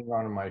when I was getting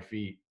on my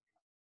feet,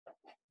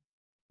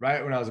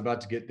 right when I was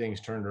about to get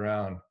things turned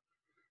around,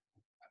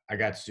 I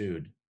got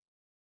sued.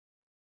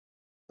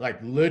 Like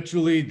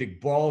literally the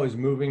ball is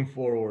moving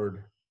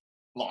forward.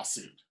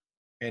 Lawsuit.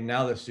 And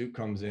now the suit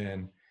comes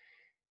in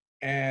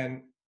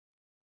and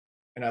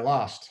I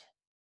lost.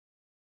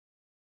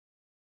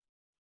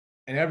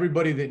 And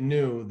everybody that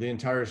knew the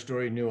entire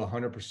story knew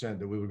 100%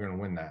 that we were going to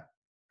win that.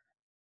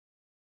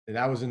 And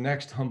that was the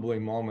next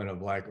humbling moment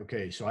of like,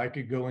 okay, so I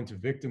could go into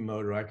victim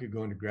mode or I could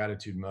go into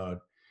gratitude mode.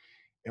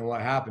 And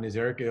what happened is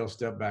Eric Hale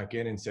stepped back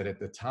in and said, at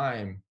the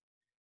time,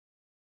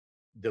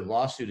 the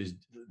lawsuit is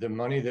the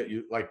money that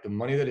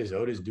is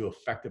owed is due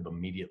effective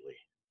immediately.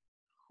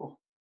 Cool.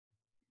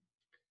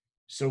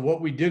 So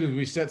what we did is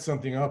we set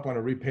something up on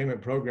a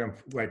repayment program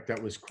like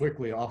that was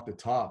quickly off the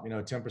top.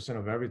 10%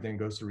 of everything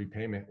goes to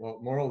repayment. Well,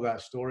 moral of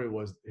that story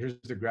was, here's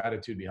the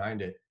gratitude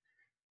behind it.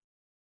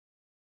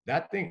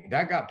 That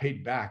got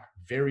paid back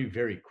very,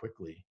 very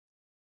quickly.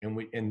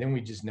 And then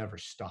we just never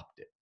stopped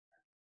it.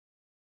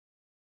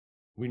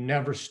 we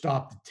never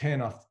stopped the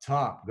 10 off the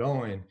top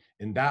going,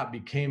 and that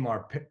became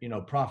our,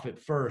 profit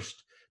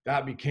first.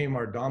 That became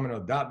our domino.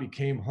 That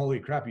became, holy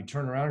crap, you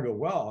turn around and go,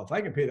 well, if I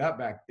can pay that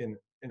back in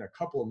a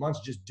couple of months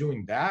just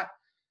doing that,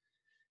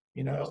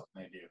 What else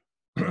can I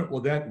do?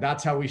 well, then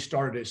that's how we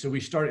started it. So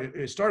it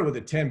started with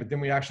a 10, but then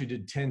we actually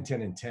did 10,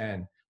 10, and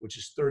 10, which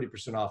is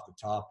 30% off the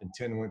top. And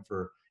 10 went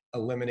for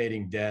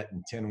eliminating debt,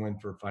 and 10 went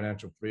for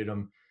financial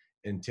freedom,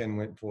 and 10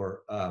 went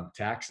for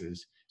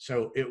taxes.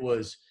 So it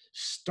was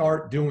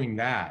start doing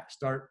that,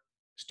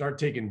 start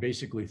taking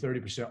basically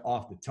 30%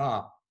 off the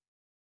top,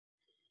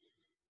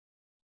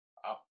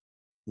 Wow.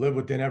 live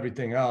within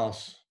everything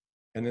else.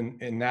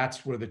 And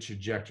that's where the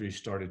trajectory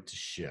started to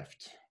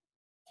shift.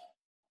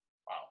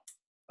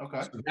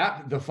 Okay. So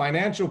that the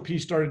financial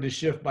piece started to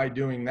shift by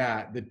doing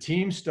that. The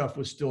team stuff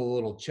was still a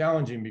little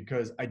challenging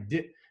because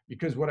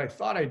what I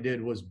thought I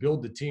did was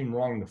build the team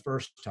wrong the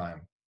first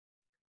time.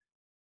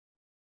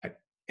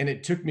 And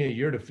it took me a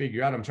year to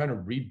figure out. I'm trying to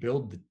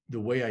rebuild the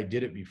way I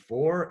did it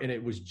before, and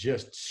it was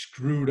just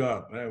screwed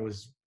up. And I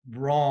was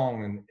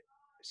wrong. And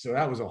so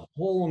that was a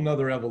whole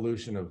nother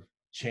evolution of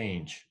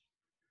change.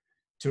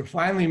 To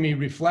finally me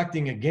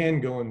reflecting again,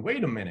 going,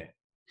 wait a minute.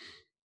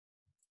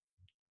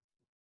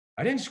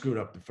 I didn't screw it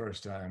up the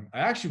first time. I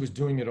actually was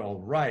doing it all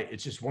right.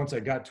 It's just once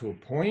I got to a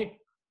point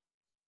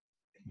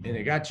and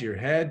it got to your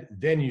head,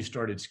 then you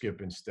started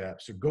skipping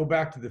steps. So go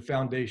back to the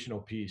foundational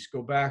piece.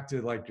 Go back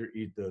to like your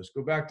ethos.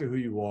 Go back to who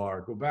you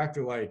are. Go back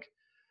to like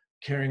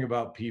caring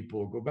about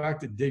people. Go back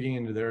to digging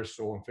into their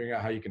soul and figuring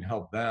out how you can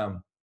help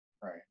them.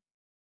 Right.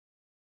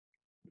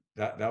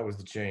 That was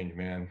the change,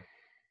 man.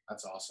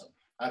 That's awesome.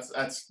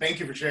 That's thank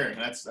you for sharing.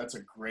 That's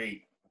a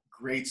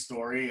great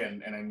story.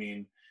 And I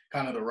mean,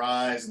 kind of the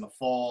rise and the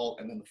fall,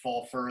 and then the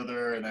fall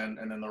further, and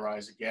then the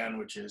rise again,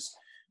 which is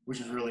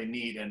really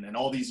neat. And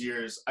all these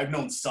years, I've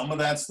known some of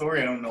that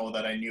story. I don't know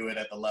that I knew it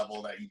at the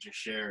level that you just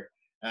shared.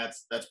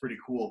 That's pretty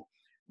cool.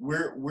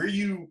 Where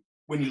you,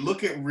 when you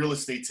look at real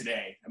estate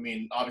today, I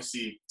mean,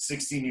 obviously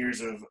 16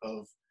 years of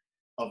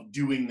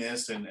doing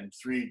this, and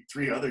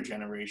three other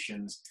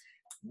generations.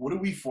 What are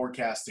we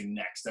forecasting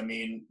next? I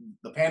mean,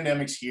 the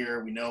pandemic's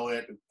here. We know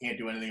it. We can't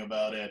do anything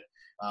about it.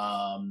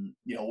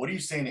 What are you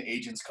saying to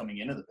agents coming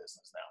into the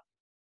business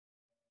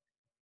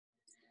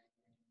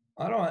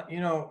now?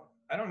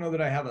 I don't know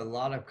that I have a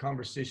lot of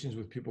conversations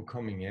with people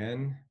coming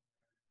in.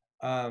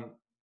 But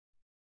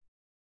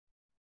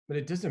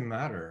it doesn't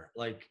matter.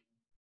 Like,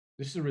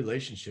 this is a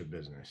relationship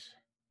business.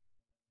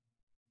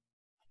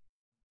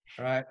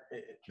 All right.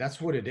 That's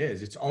what it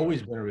is. It's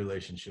always been a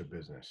relationship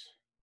business.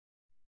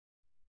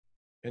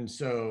 And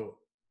so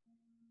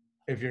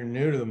if you're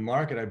new to the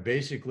market, I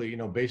basically,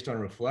 based on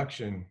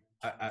reflection,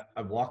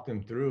 I walked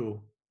them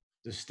through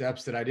the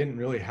steps that I didn't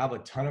really have a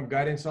ton of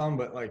guidance on.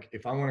 But like,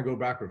 if I want to go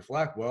back,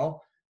 reflect,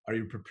 well, are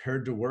you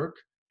prepared to work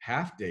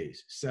half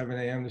days, 7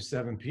 a.m. to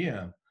 7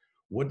 p.m.?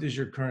 What does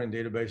your current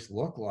database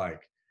look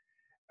like?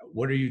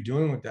 What are you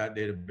doing with that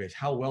database?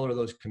 How well are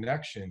those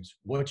connections?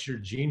 What's your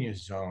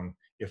genius zone?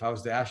 If I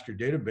was to ask your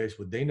database,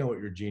 would they know what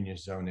your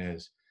genius zone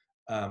is?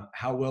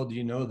 How well do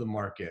you know the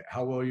market?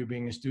 How well are you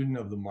being a student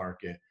of the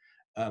market?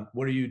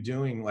 What are you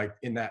doing like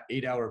in that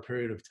 8-hour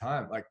period of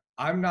time? Like,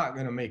 I'm not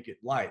going to make it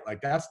light.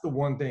 Like, that's the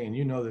one thing, and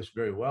you know this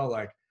very well.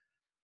 Like,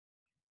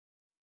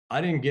 I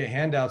didn't get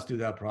handouts through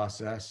that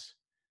process.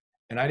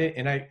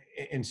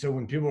 And so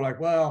when people are like,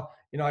 well,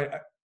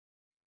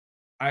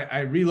 I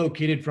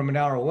relocated from an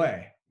hour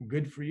away.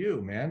 Good for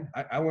you, man.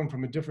 I went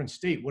from a different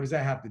state. What does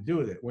that have to do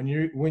with it? When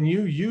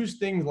you use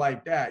things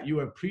like that, you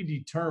have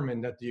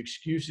predetermined that the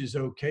excuse is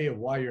okay of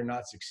why you're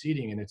not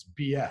succeeding, and it's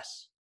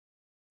BS.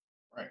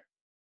 Right.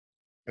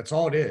 That's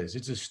all it is.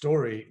 It's a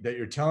story that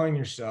you're telling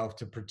yourself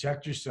to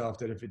protect yourself,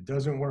 that if it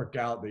doesn't work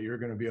out, that you're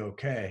going to be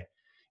okay.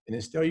 And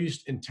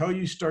until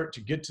you start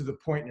to get to the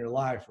point in your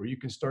life where you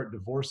can start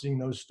divorcing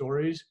those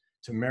stories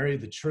to marry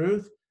the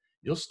truth,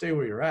 you'll stay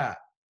where you're at.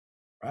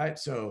 Right.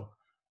 So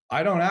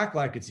I don't act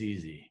like it's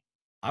easy.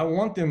 I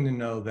want them to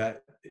know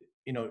that,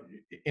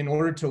 in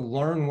order to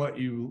learn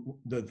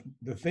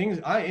the things,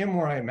 I am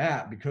where I'm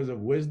at because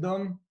of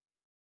wisdom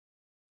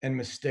and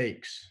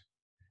mistakes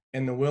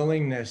and the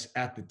willingness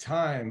at the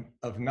time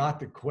of not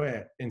to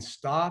quit and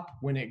stop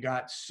when it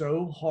got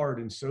so hard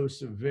and so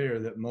severe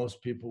that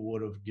most people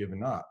would have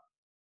given up.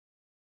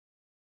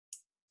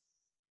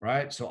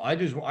 Right. So I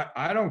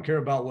don't care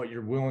about what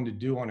you're willing to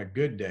do on a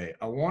good day.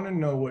 I want to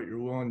know what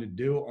you're willing to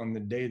do on the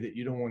day that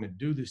you don't want to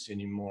do this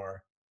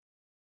anymore,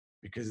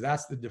 because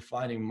that's the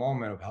defining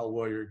moment of how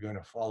well you're going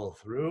to follow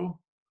through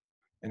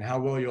and how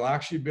well you'll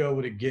actually be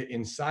able to get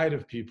inside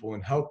of people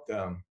and help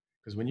them.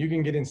 Because when you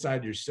can get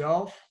inside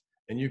yourself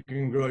and you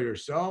can grow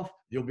yourself,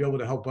 you'll be able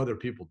to help other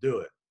people do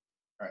it.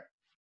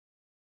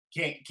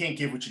 Can't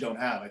give what you don't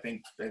have. I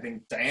think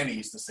Diana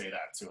used to say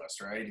that to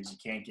us, right? Is you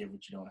can't give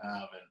what you don't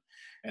have.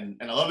 And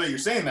I love that you're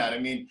saying that. I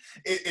mean,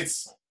 it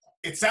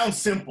sounds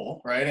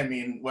simple, right? I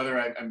mean, whether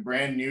I'm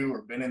brand new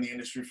or been in the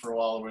industry for a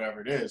while or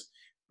whatever it is,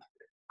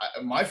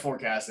 my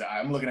forecast,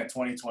 I'm looking at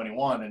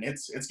 2021, and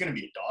it's going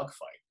to be a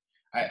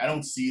dogfight. I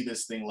don't see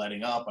this thing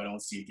letting up. I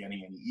don't see it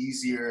getting any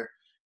easier.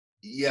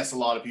 yes, a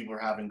lot of people are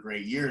having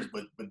great years,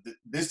 but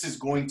this is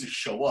going to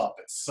show up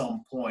at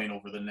some point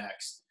over the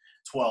next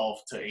 12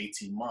 to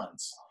 18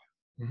 months.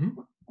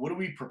 Mm-hmm. What are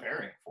we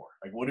preparing for?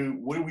 Like, what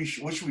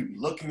should we be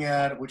looking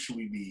at? What should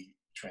we be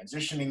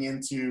transitioning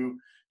into?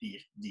 Do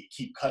you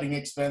keep cutting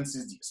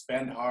expenses? Do you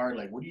spend hard?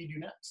 Like, what do you do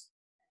next?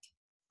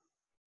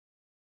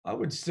 I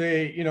would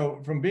say,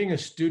 from being a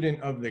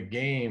student of the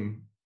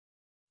game,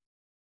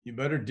 you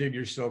better dig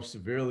yourself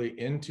severely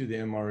into the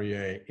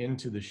MREA,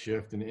 into the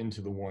shift, and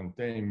into the one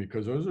thing,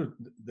 because those are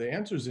the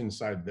answers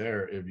inside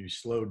there if you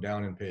slow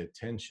down and pay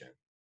attention,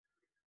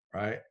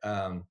 right?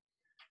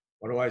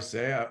 What do I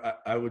say?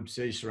 I would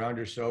say surround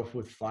yourself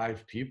with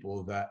 5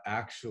 people that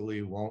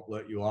actually won't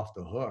let you off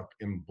the hook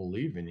and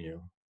believe in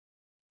you.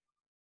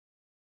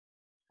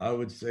 I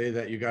would say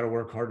that you got to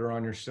work harder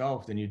on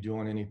yourself than you do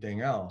on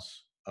anything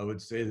else. I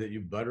would say that you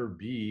better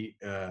be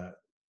the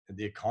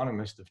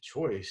economist of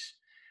choice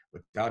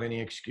without any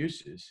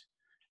excuses.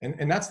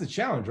 And that's the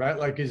challenge, right?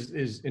 Like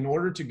is in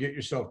order to get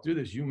yourself through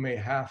this, you may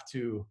have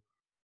to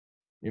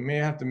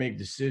make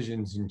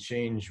decisions and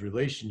change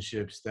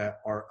relationships that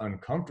are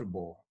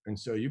uncomfortable. And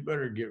so you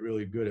better get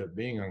really good at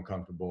being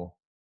uncomfortable.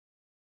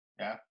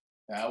 Yeah.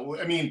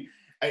 I mean,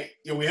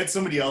 we had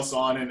somebody else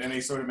on, and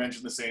they sort of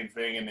mentioned the same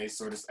thing, and I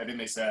think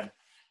they said,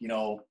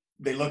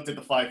 they looked at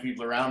the 5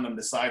 people around them,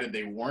 decided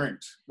they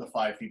weren't the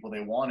 5 people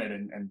they wanted,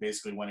 and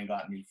basically went and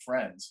got new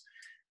friends.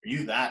 Are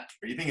you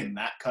thinking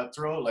that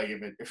cutthroat? Like,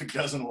 if it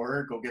doesn't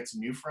work, go get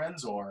some new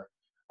friends, or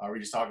are we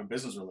just talking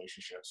business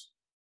relationships?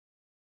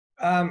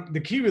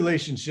 The key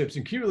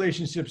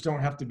relationships don't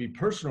have to be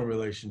personal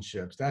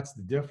relationships. That's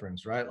the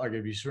difference, right? Like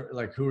if you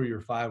like, who are your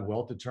 5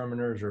 wealth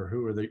determiners,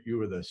 or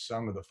you are the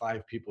sum of the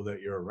 5 people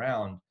that you're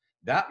around.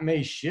 That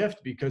may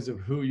shift because of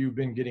who you've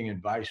been getting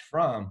advice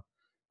from.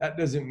 That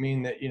doesn't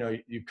mean that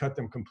you cut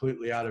them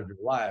completely out of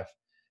your life.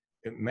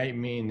 It may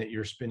mean that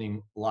you're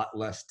spending a lot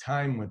less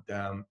time with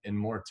them and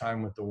more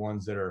time with the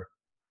ones that are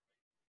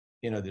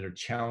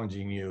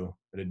challenging you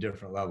at a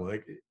different level.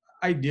 Like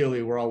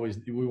ideally,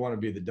 we want to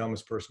be the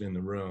dumbest person in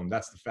the room.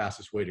 That's the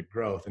fastest way to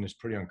growth, and it's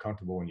pretty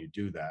uncomfortable when you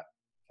do that.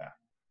 Yeah,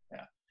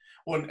 yeah.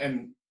 Well,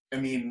 and I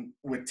mean,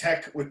 with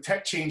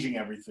tech changing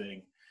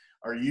everything,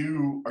 are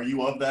you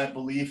of that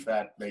belief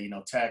that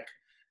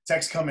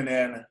tech's coming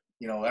in,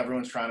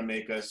 everyone's trying to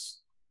make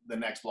us the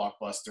next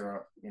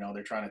blockbuster,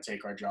 they're trying to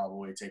take our job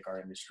away, take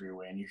our industry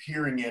away, and you're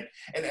hearing it,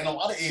 and a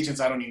lot of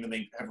agents I don't even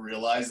think have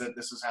realized that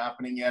this is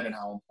happening yet, and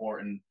how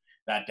important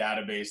that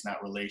database and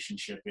that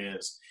relationship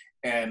is.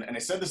 And I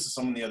said this to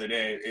someone the other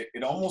day.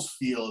 It almost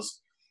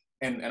feels,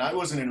 and I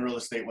wasn't in real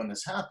estate when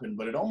this happened,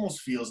 but it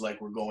almost feels like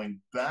we're going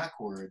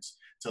backwards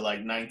to like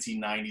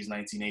 1990s,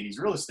 1980s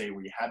real estate,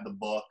 where you had the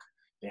book,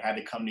 they had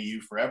to come to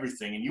you for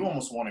everything, and you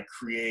almost want to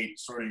create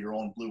sort of your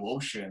own blue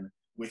ocean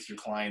with your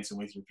clients and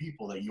with your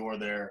people, that you're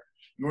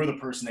the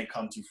person they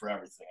come to for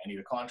everything. I need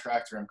a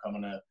contractor, I'm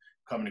coming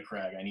to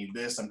Craig. I need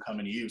this, I'm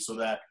coming to you, so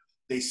that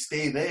they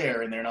stay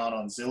there and they're not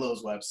on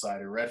Zillow's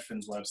website or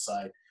Redfin's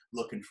website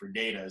looking for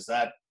data. Is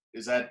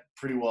that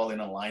pretty well in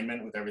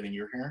alignment with everything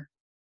you're hearing?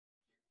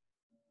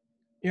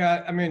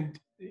 Yeah, I mean,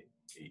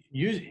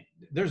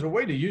 there's a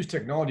way to use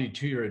technology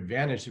to your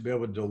advantage to be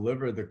able to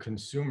deliver the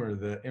consumer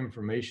the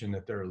information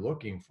that they're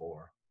looking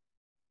for,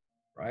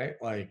 right?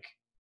 Like,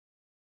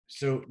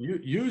 so you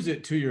use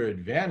it to your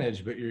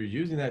advantage, but you're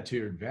using that to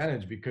your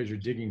advantage because you're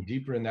digging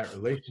deeper in that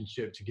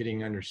relationship to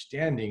getting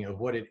understanding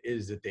of what it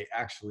is that they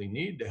actually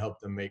need to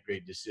help them make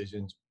great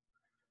decisions,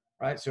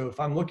 right? So if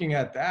I'm looking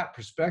at that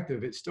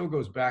perspective, it still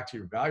goes back to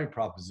your value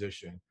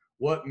proposition.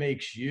 What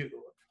makes you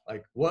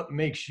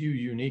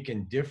unique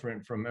and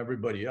different from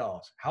everybody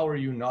else? How are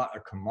you not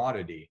a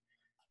commodity,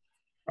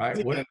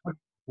 right?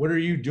 What are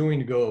you doing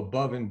to go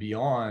above and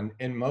beyond?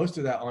 And most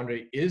of that,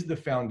 Andre, is the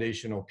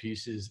foundational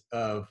pieces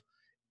of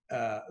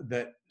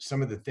that,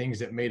 some of the things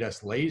that made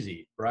us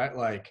lazy, right?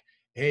 Like,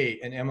 hey,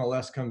 an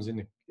MLS comes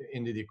into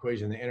the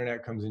equation, the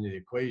internet comes into the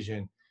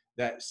equation,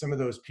 that some of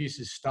those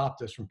pieces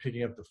stopped us from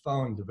picking up the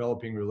phone,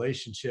 developing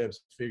relationships,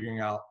 figuring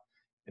out,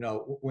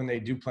 when they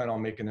do plan on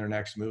making their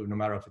next move, no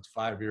matter if it's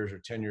 5 years or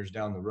 10 years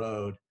down the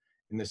road,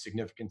 and the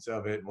significance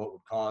of it and what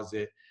would cause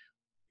it.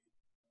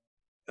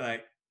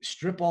 Like,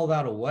 strip all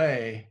that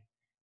away,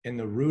 and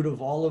the root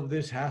of all of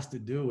this has to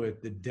do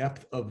with the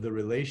depth of the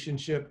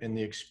relationship and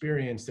the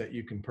experience that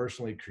you can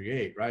personally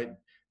create, right?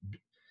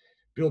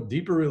 Build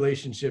deeper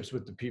relationships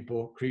with the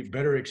people, create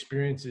better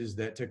experiences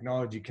that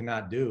technology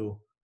cannot do,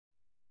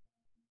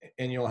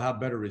 and you'll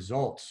have better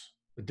results.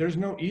 But there's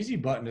no easy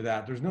button to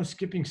that. There's no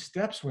skipping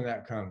steps when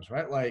that comes,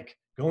 right? Like,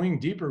 going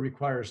deeper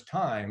requires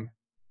time.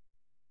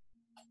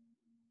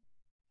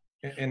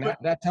 And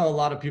that's how a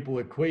lot of people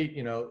equate,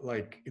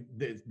 like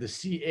the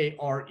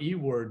CARE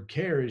word,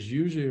 care, is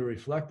usually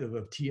reflective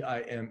of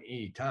TIME,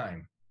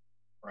 time.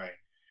 Right.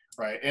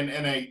 Right.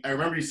 And I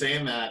remember you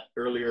saying that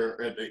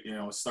earlier at the,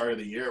 start of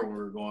the year when we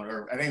were going,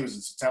 or I think it was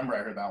in September,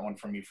 I heard that one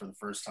from you for the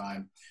first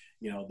time.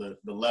 The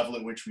level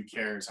at which we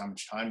care is how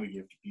much time we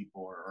give to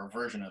people, or a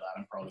version of that.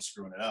 I'm probably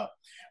screwing it up.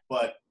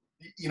 But,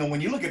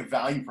 when you look at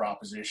value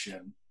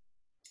proposition,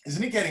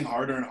 isn't it getting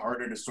harder and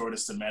harder to sort of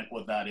cement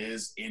what that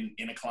is in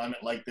a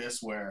climate like this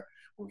where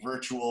we're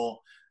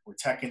virtual, we're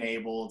tech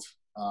enabled,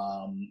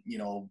 you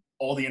know,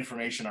 all the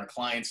information our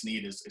clients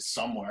need is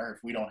somewhere. If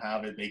we don't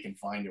have it, they can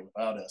find it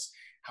without us.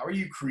 How are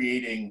you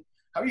creating,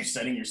 how are you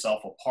setting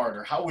yourself apart,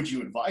 or how would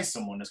you advise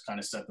someone to kind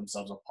of set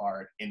themselves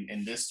apart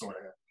in this sort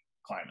of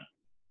climate?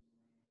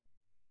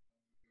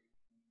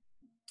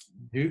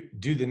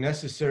 Do the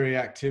necessary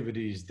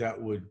activities that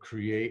would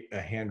create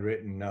a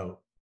handwritten note,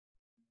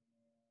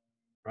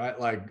 right?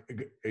 Like,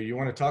 you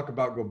want to talk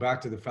about, go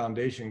back to the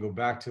foundation, go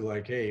back to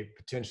like, hey,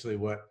 potentially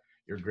what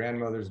your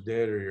grandmothers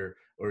did, or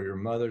your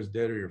mothers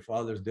did, or your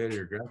fathers did, or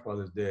your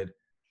grandfathers did.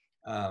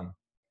 um,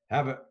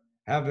 have a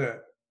have a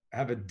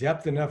have a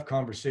depth enough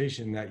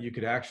conversation that you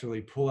could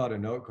actually pull out a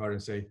note card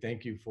and say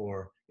thank you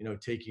for, you know,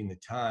 taking the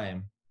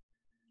time,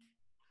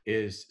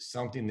 is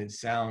something that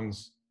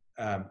sounds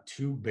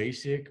too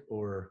basic,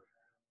 or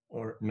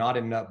not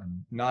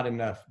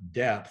enough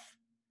depth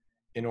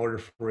in order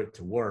for it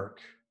to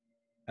work.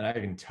 And I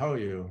can tell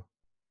you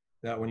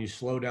that when you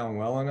slow down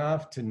well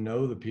enough to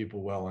know the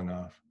people well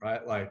enough,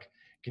 right? Like,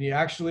 can you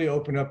actually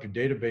open up your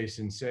database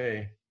and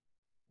say,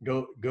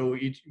 go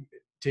each,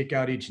 take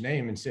out each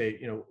name and say,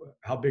 you know,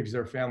 how big is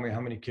their family?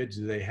 How many kids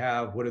do they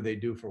have? What do they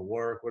do for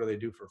work? What do they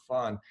do for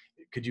fun?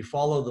 Could you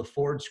follow the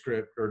Ford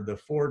script or the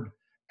Ford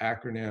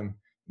acronym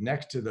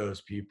next to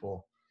those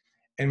people?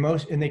 And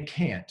they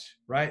can't,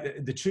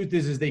 right? The truth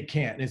is they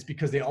can't. And it's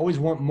because they always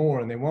want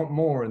more, and they want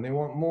more, and they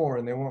want more,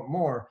 and they want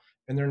more.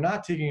 And they're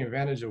not taking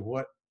advantage of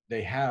what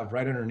they have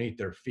right underneath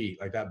their feet.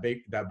 Like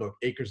that book,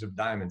 Acres of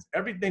Diamonds.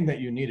 Everything that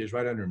you need is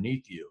right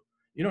underneath you.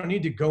 You don't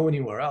need to go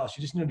anywhere else.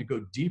 You just need to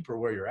go deeper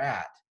where you're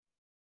at.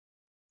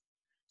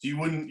 So you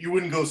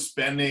wouldn't go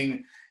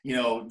spending, you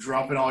know,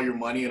 dropping all your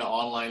money into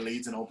online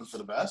leads and hoping for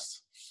the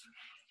best.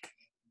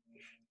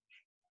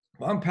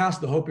 Well, I'm past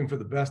the hoping for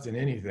the best in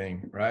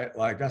anything, right?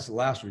 Like, that's the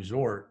last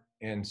resort.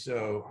 And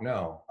so,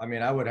 no, I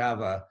mean, I would have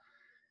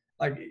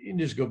like, you can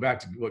just go back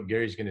to what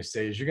Gary's going to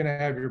say, is you're going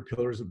to have your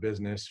pillars of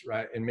business,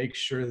 right? And make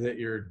sure that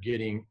you're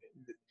getting,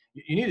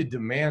 you need to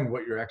demand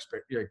what your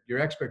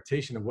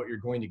expectation of what you're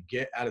going to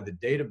get out of the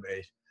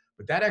database.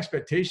 But that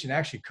expectation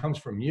actually comes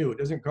from you. It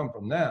doesn't come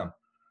from them.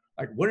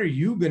 Like, what are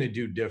you going to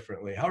do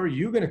differently? How are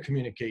you going to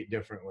communicate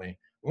differently?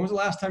 When was the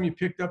last time you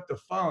picked up the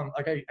phone?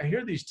 Like, I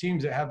hear these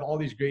teams that have all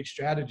these great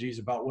strategies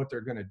about what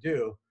they're going to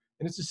do.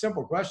 And it's a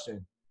simple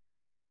question.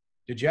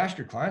 Did you ask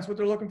your clients what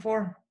they're looking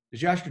for?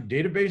 Did you ask your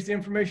database the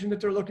information that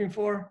they're looking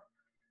for?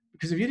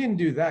 Because if you didn't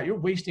do that, you're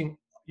wasting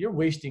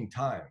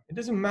time. It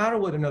doesn't matter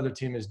what another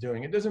team is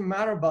doing. It doesn't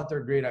matter about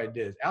their great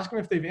ideas. Ask them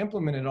if they've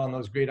implemented on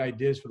those great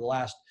ideas for the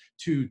last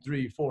 2,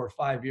 3, 4,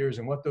 5 years,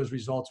 and what those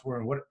results were,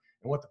 and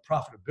what the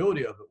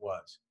profitability of it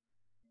was.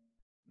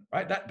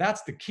 Right?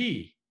 That's the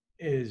key.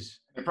 Is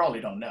They probably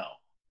don't know.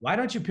 why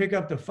don't you pick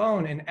up the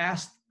phone and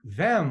ask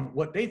them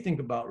what they think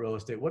about real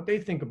estate, what they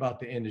think about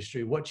the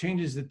industry, what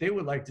changes that they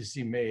would like to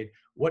see made,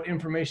 what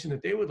information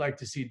that they would like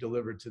to see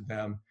delivered to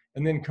them,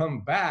 and then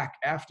come back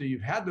after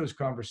you've had those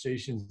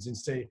conversations and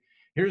say,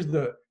 here's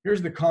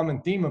the common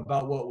theme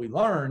about what we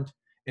learned,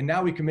 and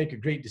now we can make a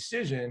great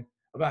decision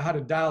about how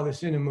to dial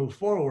this in and move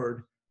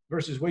forward,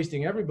 versus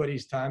wasting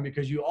everybody's time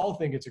because you all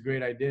think it's a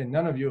great idea and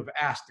none of you have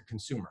asked the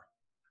consumer.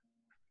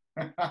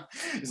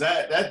 Is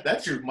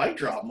that's your mic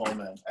drop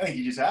moment? I think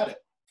you just had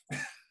it.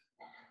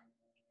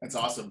 That's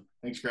awesome.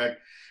 Thanks, Greg.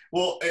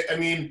 Well, I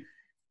mean,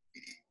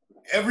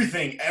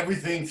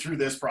 everything through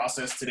this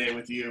process today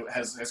with you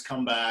has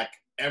come back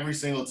every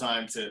single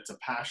time to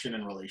passion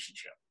and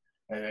relationship.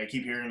 And I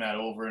keep hearing that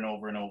over and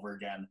over and over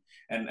again.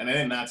 And I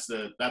think that's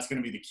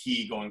going to be the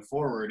key going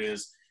forward,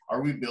 is,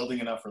 are we building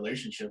enough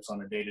relationships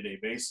on a day-to-day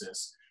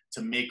basis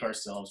to make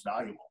ourselves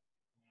valuable?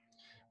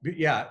 But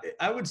yeah,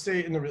 I would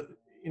say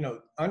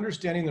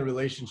understanding the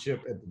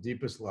relationship at the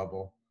deepest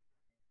level,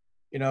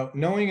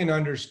 knowing and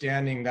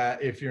understanding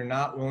that if you're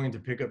not willing to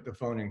pick up the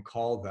phone and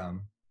call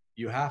them,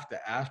 you have to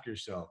ask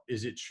yourself,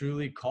 is it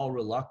truly call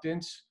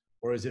reluctance,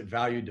 or is it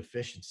value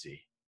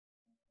deficiency?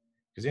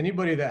 Because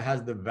anybody that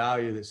has the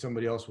value that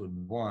somebody else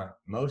would want,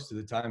 most of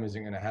the time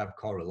isn't going to have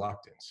call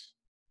reluctance.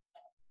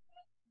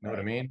 Know what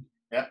I mean?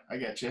 Yeah, I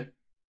get you.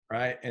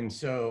 Right. And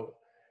so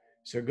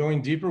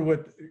going deeper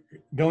with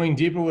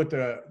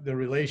the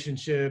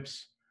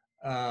relationships,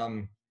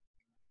 and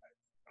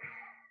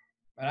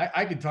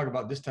I could talk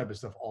about this type of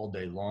stuff all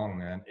day long,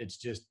 man.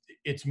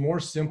 It's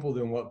more simple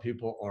than what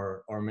people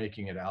are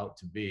making it out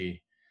to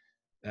be.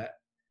 That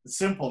It's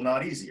simple,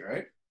 not easy,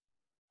 right?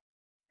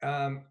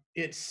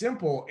 It's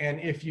simple, and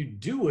if you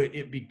do it,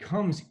 it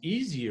becomes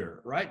easier,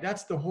 right?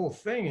 That's the whole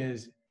thing.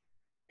 Is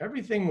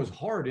everything was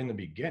hard in the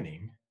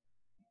beginning.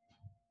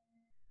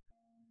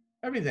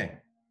 Everything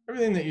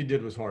that you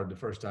did was hard the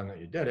first time that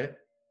you did it.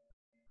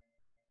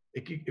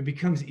 It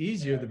becomes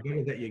easier the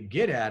better that you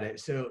get at it.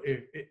 So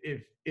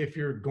if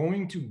you're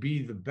going to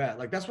be the best,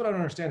 like, that's what I don't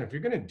understand. If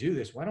you're going to do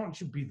this, why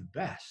don't you be the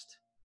best?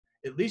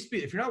 At least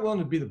if you're not willing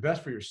to be the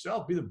best for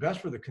yourself, be the best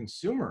for the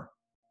consumer.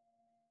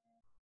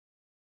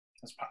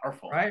 That's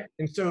powerful. Right.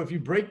 And so if you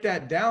break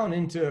that down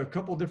into a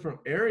couple different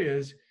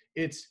areas,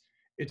 it's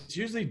It's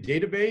usually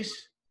database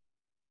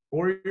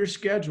or your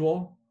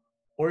schedule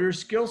or your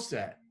skill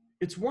set.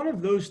 It's one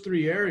of those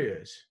three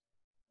areas.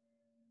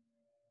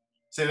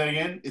 Say that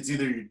again. It's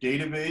either your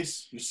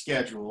database, your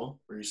schedule,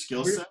 or your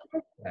skill Or your set,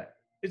 skill set.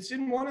 It's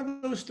in one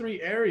of those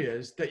three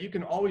areas that you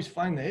can always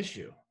find the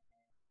issue.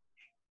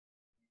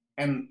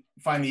 and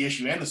find the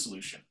issue and the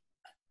solution.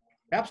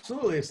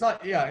 Absolutely. It's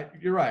not, yeah,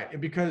 you're right.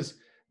 Because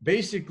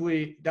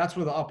basically that's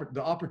where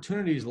the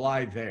opportunities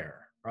lie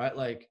there, right?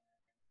 Like,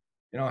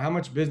 how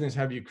much business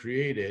have you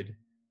created?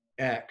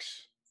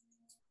 X.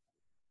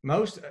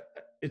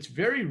 It's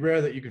very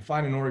rare that you can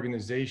find an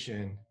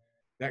organization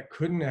that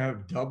couldn't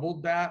have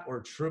doubled that or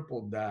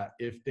tripled that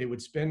if they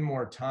would spend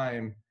more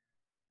time,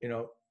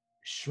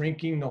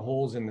 shrinking the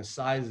holes in the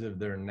size of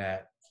their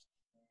net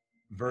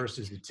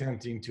versus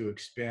attempting to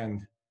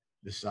expand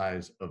the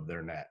size of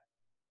their net,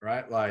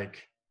 right?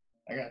 Like,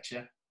 I got you.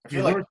 I you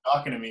feel like work. you're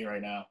talking to me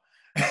right now.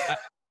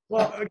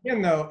 Well,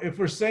 again, though, if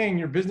we're saying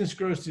your business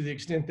grows to the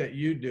extent that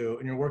you do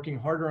and you're working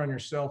harder on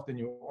yourself than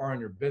you are on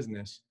your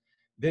business,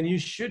 then you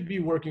should be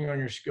working on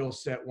your skill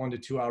set 1 to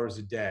 2 hours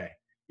a day.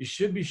 You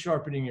should be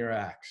sharpening your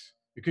axe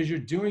because you're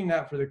doing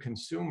that for the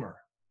consumer.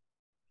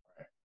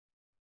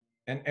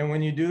 And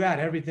when you do that,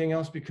 everything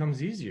else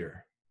becomes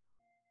easier.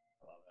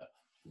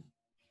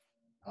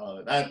 I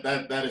love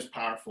it. That is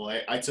powerful.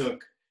 I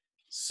took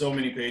so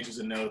many pages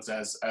of notes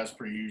as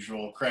per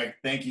usual. Craig,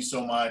 thank you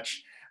so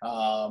much.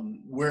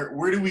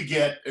 Where do we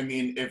get? I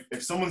mean,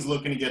 if someone's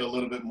looking to get a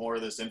little bit more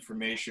of this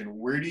information,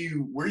 where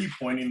are you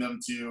pointing them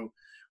to?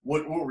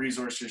 What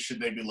resources should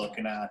they be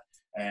looking at?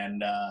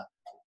 And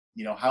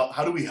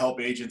how do we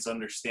help agents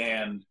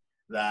understand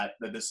that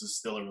this is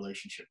still a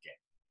relationship game?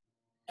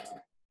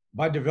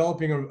 By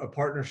developing a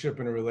partnership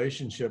and a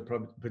relationship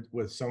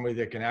with somebody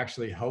that can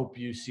actually help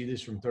you see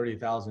this from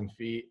 30,000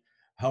 feet,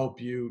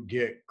 help you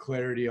get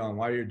clarity on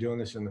why you're doing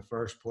this in the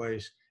first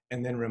place,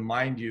 and then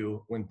remind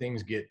you when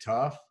things get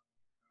tough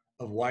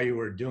of why you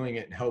were doing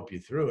it and help you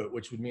through it,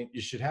 which would mean you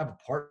should have a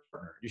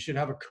partner. You should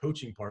have a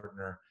coaching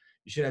partner.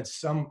 You should have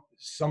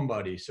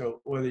somebody.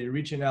 So whether you're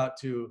reaching out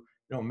to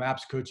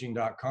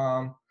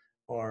mapscoaching.com,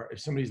 or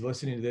if somebody's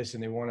listening to this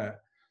and they want to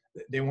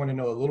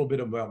know a little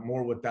bit about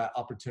more what that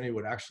opportunity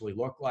would actually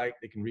look like,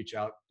 they can reach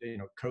out,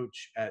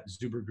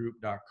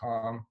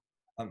 coach@zubergroup.com.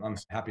 I'm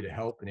happy to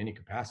help in any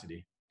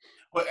capacity.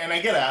 Well, and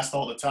I get asked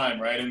all the time,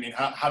 right? I mean,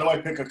 how do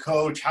I pick a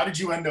coach? How did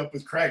you end up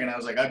with Craig? And I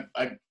was like,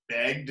 I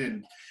begged,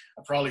 and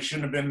I probably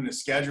shouldn't have been in the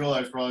schedule.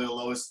 I was probably the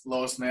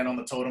lowest man on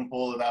the totem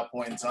pole at that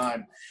point in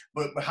time.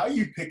 But how are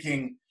you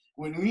picking,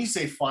 when you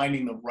say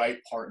finding the right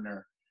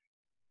partner,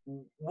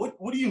 what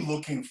are you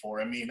looking for?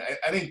 I mean,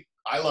 I think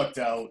I lucked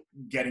out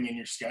getting in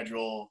your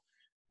schedule,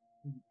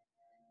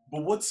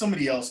 but what's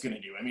somebody else going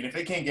to do? I mean, if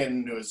they can't get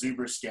into a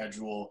Zuber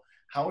schedule,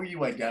 how are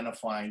you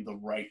identifying the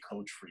right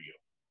coach for you?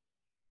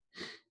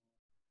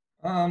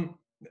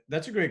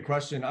 That's a great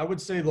question. I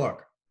would say,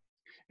 look,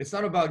 it's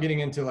not about getting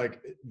into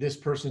like this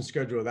person's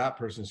schedule or that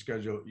person's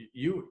schedule.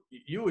 You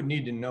would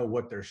need to know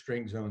what their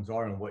strength zones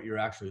are and what you're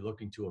actually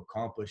looking to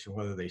accomplish and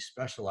whether they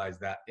specialize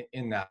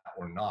in that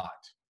or not.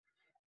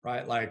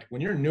 Right? Like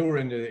when you're newer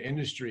into the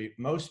industry,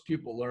 most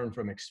people learn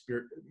from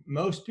experience.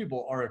 Most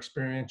people are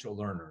experiential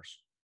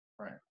learners.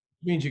 Right. It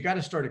means you got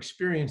to start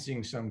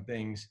experiencing some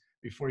things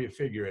before you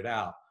figure it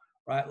out.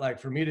 Right? Like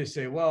for me to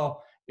say,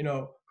 well,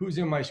 who's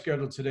in my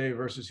schedule today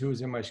versus who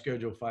was in my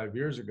schedule 5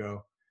 years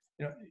ago.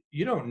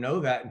 You don't know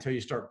that until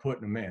you start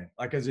putting them in.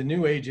 Like as a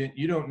new agent,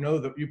 you don't know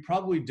that. You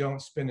probably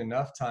don't spend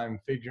enough time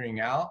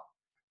figuring out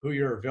who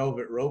your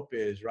velvet rope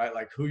is, right?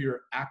 Like who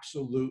your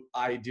absolute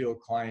ideal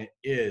client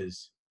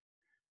is,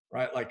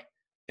 right? Like,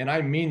 and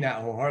I mean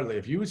that wholeheartedly.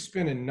 If you would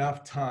spend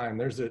enough time,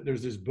 there's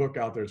this book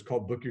out there. It's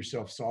called Book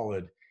Yourself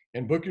Solid.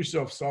 And Book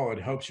Yourself Solid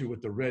helps you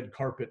with the red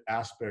carpet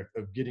aspect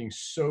of getting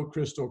so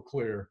crystal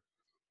clear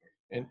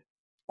and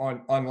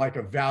on like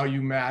a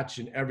value match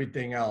and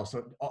everything else.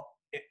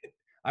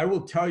 I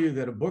will tell you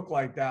that a book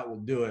like that will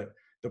do it.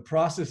 The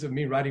process of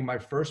me writing my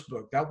first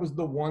book, that was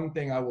the one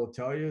thing I will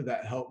tell you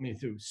that helped me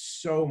through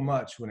so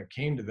much when it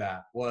came to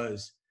that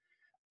was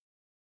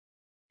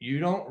you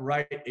don't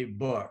write a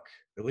book,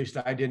 at least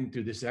I didn't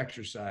through this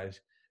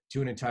exercise,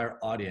 to an entire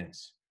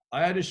audience.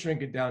 I had to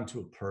shrink it down to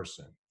a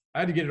person. I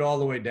had to get it all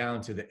the way down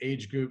to the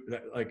age group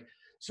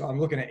so I'm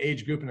looking at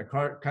age group and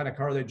the kind of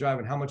car they drive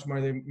and how much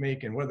money they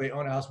make and whether they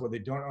own a house, whether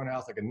they don't own a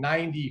house, like a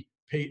 90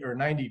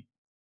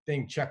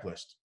 thing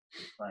checklist.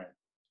 Right.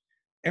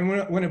 And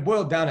when it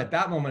boiled down at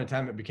that moment in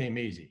time, it became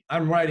easy.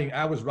 I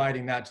was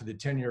writing that to the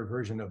 10-year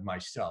version of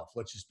myself.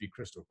 Let's just be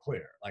crystal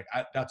clear. Like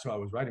that's what I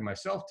was writing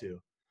myself to.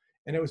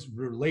 And it was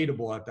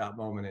relatable at that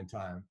moment in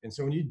time. And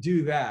so when you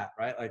do that,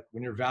 right, like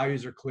when your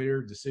values are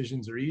clear,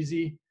 decisions are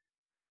easy,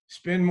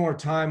 spend more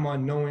time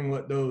on knowing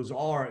what those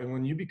are. And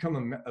when you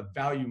become a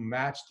value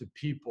match to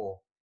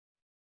people,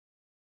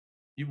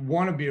 you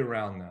want to be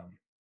around them,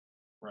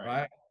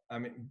 right? I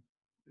mean,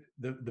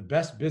 the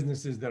best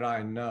businesses that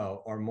I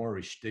know are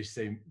more, they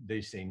say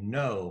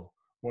no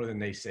more than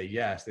they say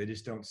yes. They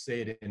just don't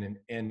say it in an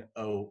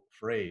N-O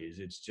phrase.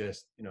 It's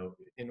just,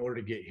 in order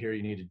to get here,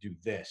 you need to do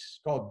this. It's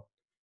called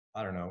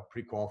I don't know,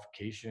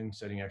 pre-qualification,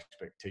 setting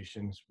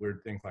expectations,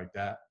 weird things like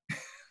that.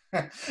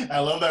 I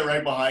love that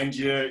right behind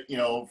you, you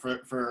know,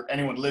 for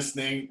anyone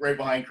listening, right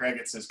behind Craig,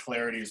 it says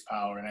clarity is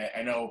power. And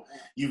I know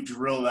you've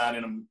drilled that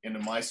into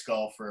my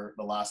skull for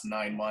the last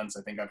 9 months.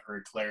 I think I've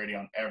heard clarity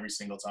on every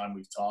single time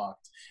we've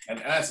talked. And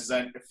that's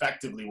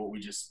effectively what we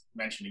just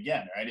mentioned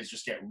again, right? Is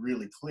just get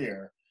really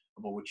clear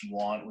about what you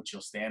want, what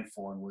you'll stand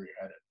for, and where you're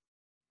headed.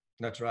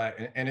 That's right.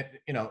 And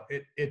it, you know,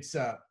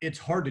 it's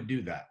hard to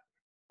do that.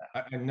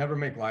 I never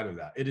make light of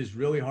that. It is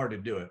really hard to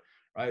do it,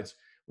 right? It's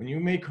when you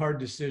make hard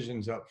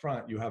decisions up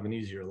front, you have an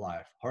easier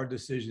life. Hard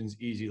decisions,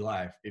 easy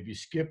life. If you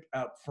skip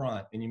up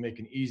front and you make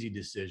an easy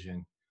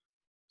decision,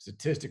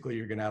 statistically,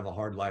 you're going to have a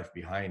hard life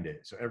behind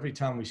it. So every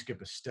time we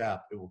skip a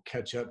step, it will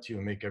catch up to you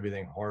and make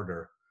everything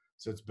harder.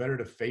 So it's better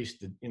to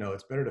face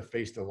it's better to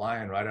face the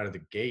lion right out of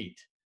the gate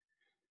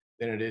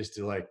than it is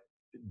to like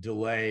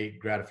delay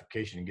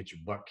gratification and get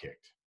your butt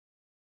kicked.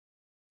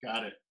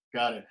 Got it.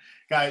 Got it.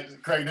 Guys,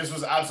 Craig, this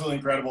was absolutely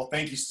incredible.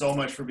 Thank you so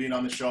much for being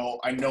on the show.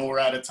 I know we're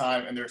out of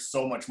time and there's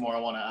so much more I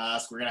want to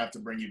ask. We're going to have to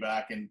bring you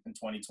back in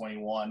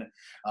 2021.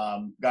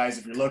 Guys,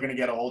 if you're looking to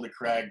get a hold of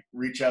Craig,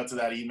 reach out to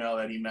that email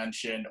that he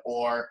mentioned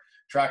or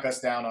track us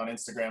down on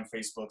Instagram,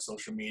 Facebook,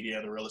 social media,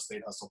 the Real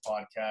Estate Hustle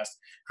Podcast.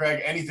 Craig,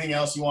 anything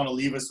else you want to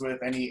leave us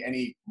with?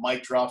 Any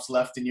mic drops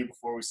left in you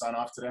before we sign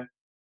off today?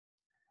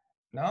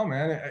 No,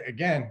 man.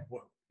 Again,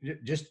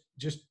 just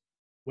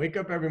wake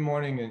up every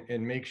morning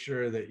and make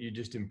sure that you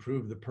just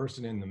improve the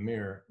person in the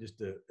mirror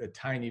just a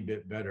tiny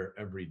bit better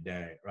every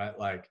day, right?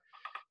 Like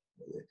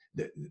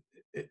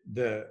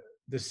the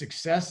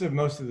success of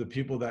most of the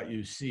people that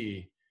you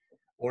see,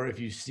 or if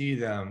you see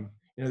them,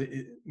 you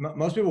know,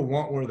 most people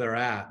want where they're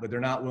at, but they're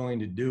not willing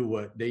to do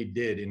what they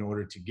did in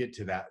order to get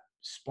to that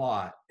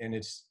spot. And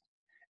it's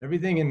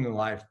everything in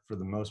life for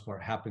the most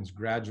part happens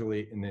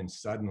gradually and then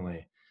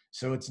suddenly.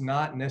 So it's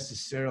not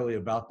necessarily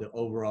about the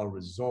overall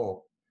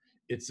result.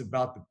 It's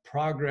about the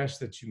progress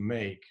that you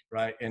make,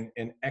 right? And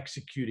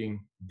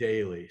executing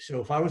daily. So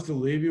if I was to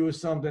leave you with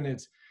something,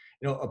 it's,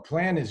 you know, a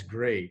plan is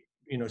great,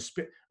 you know,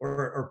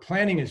 or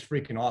planning is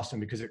freaking awesome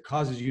because it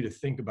causes you to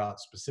think about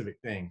specific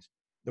things.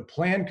 The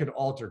plan could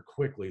alter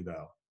quickly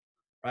though,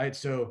 right?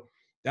 So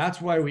that's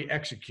why we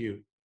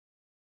execute.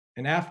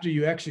 And after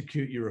you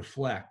execute, you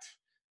reflect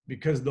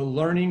because the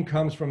learning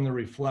comes from the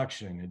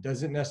reflection. It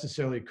doesn't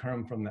necessarily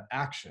come from the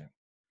action.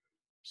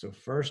 So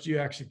first you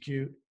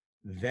execute,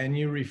 then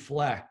you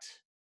reflect,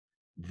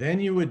 then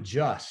you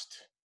adjust.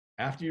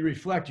 After you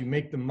reflect, you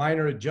make the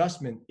minor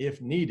adjustment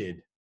if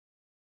needed,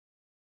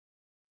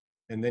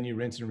 and then you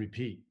rinse and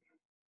repeat.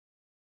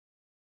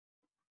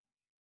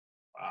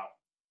 Wow.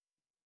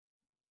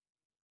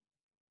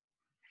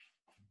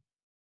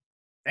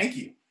 Thank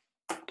you.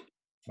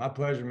 My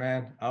pleasure,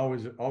 man.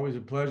 Always a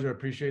pleasure.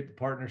 Appreciate the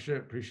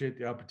partnership, appreciate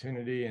the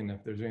opportunity. And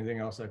if there's anything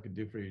else I could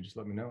do for you, just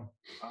let me know.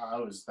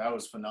 That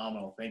was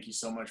phenomenal. Thank you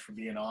so much for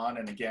being on.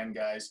 And again,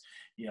 guys,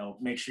 you know,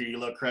 make sure you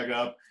look Craig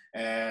up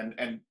and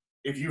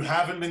if you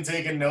haven't been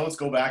taking notes,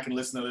 go back and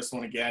listen to this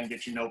one again.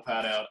 Get your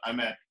notepad out. I'm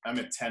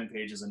at 10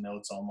 pages of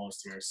notes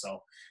almost here.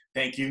 So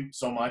thank you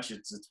so much.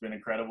 It's been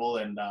incredible,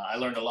 and I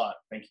learned a lot.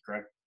 Thank you,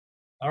 Craig.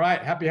 All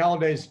right. Happy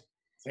holidays.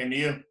 Same to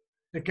you.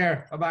 Take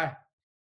care. Bye-bye.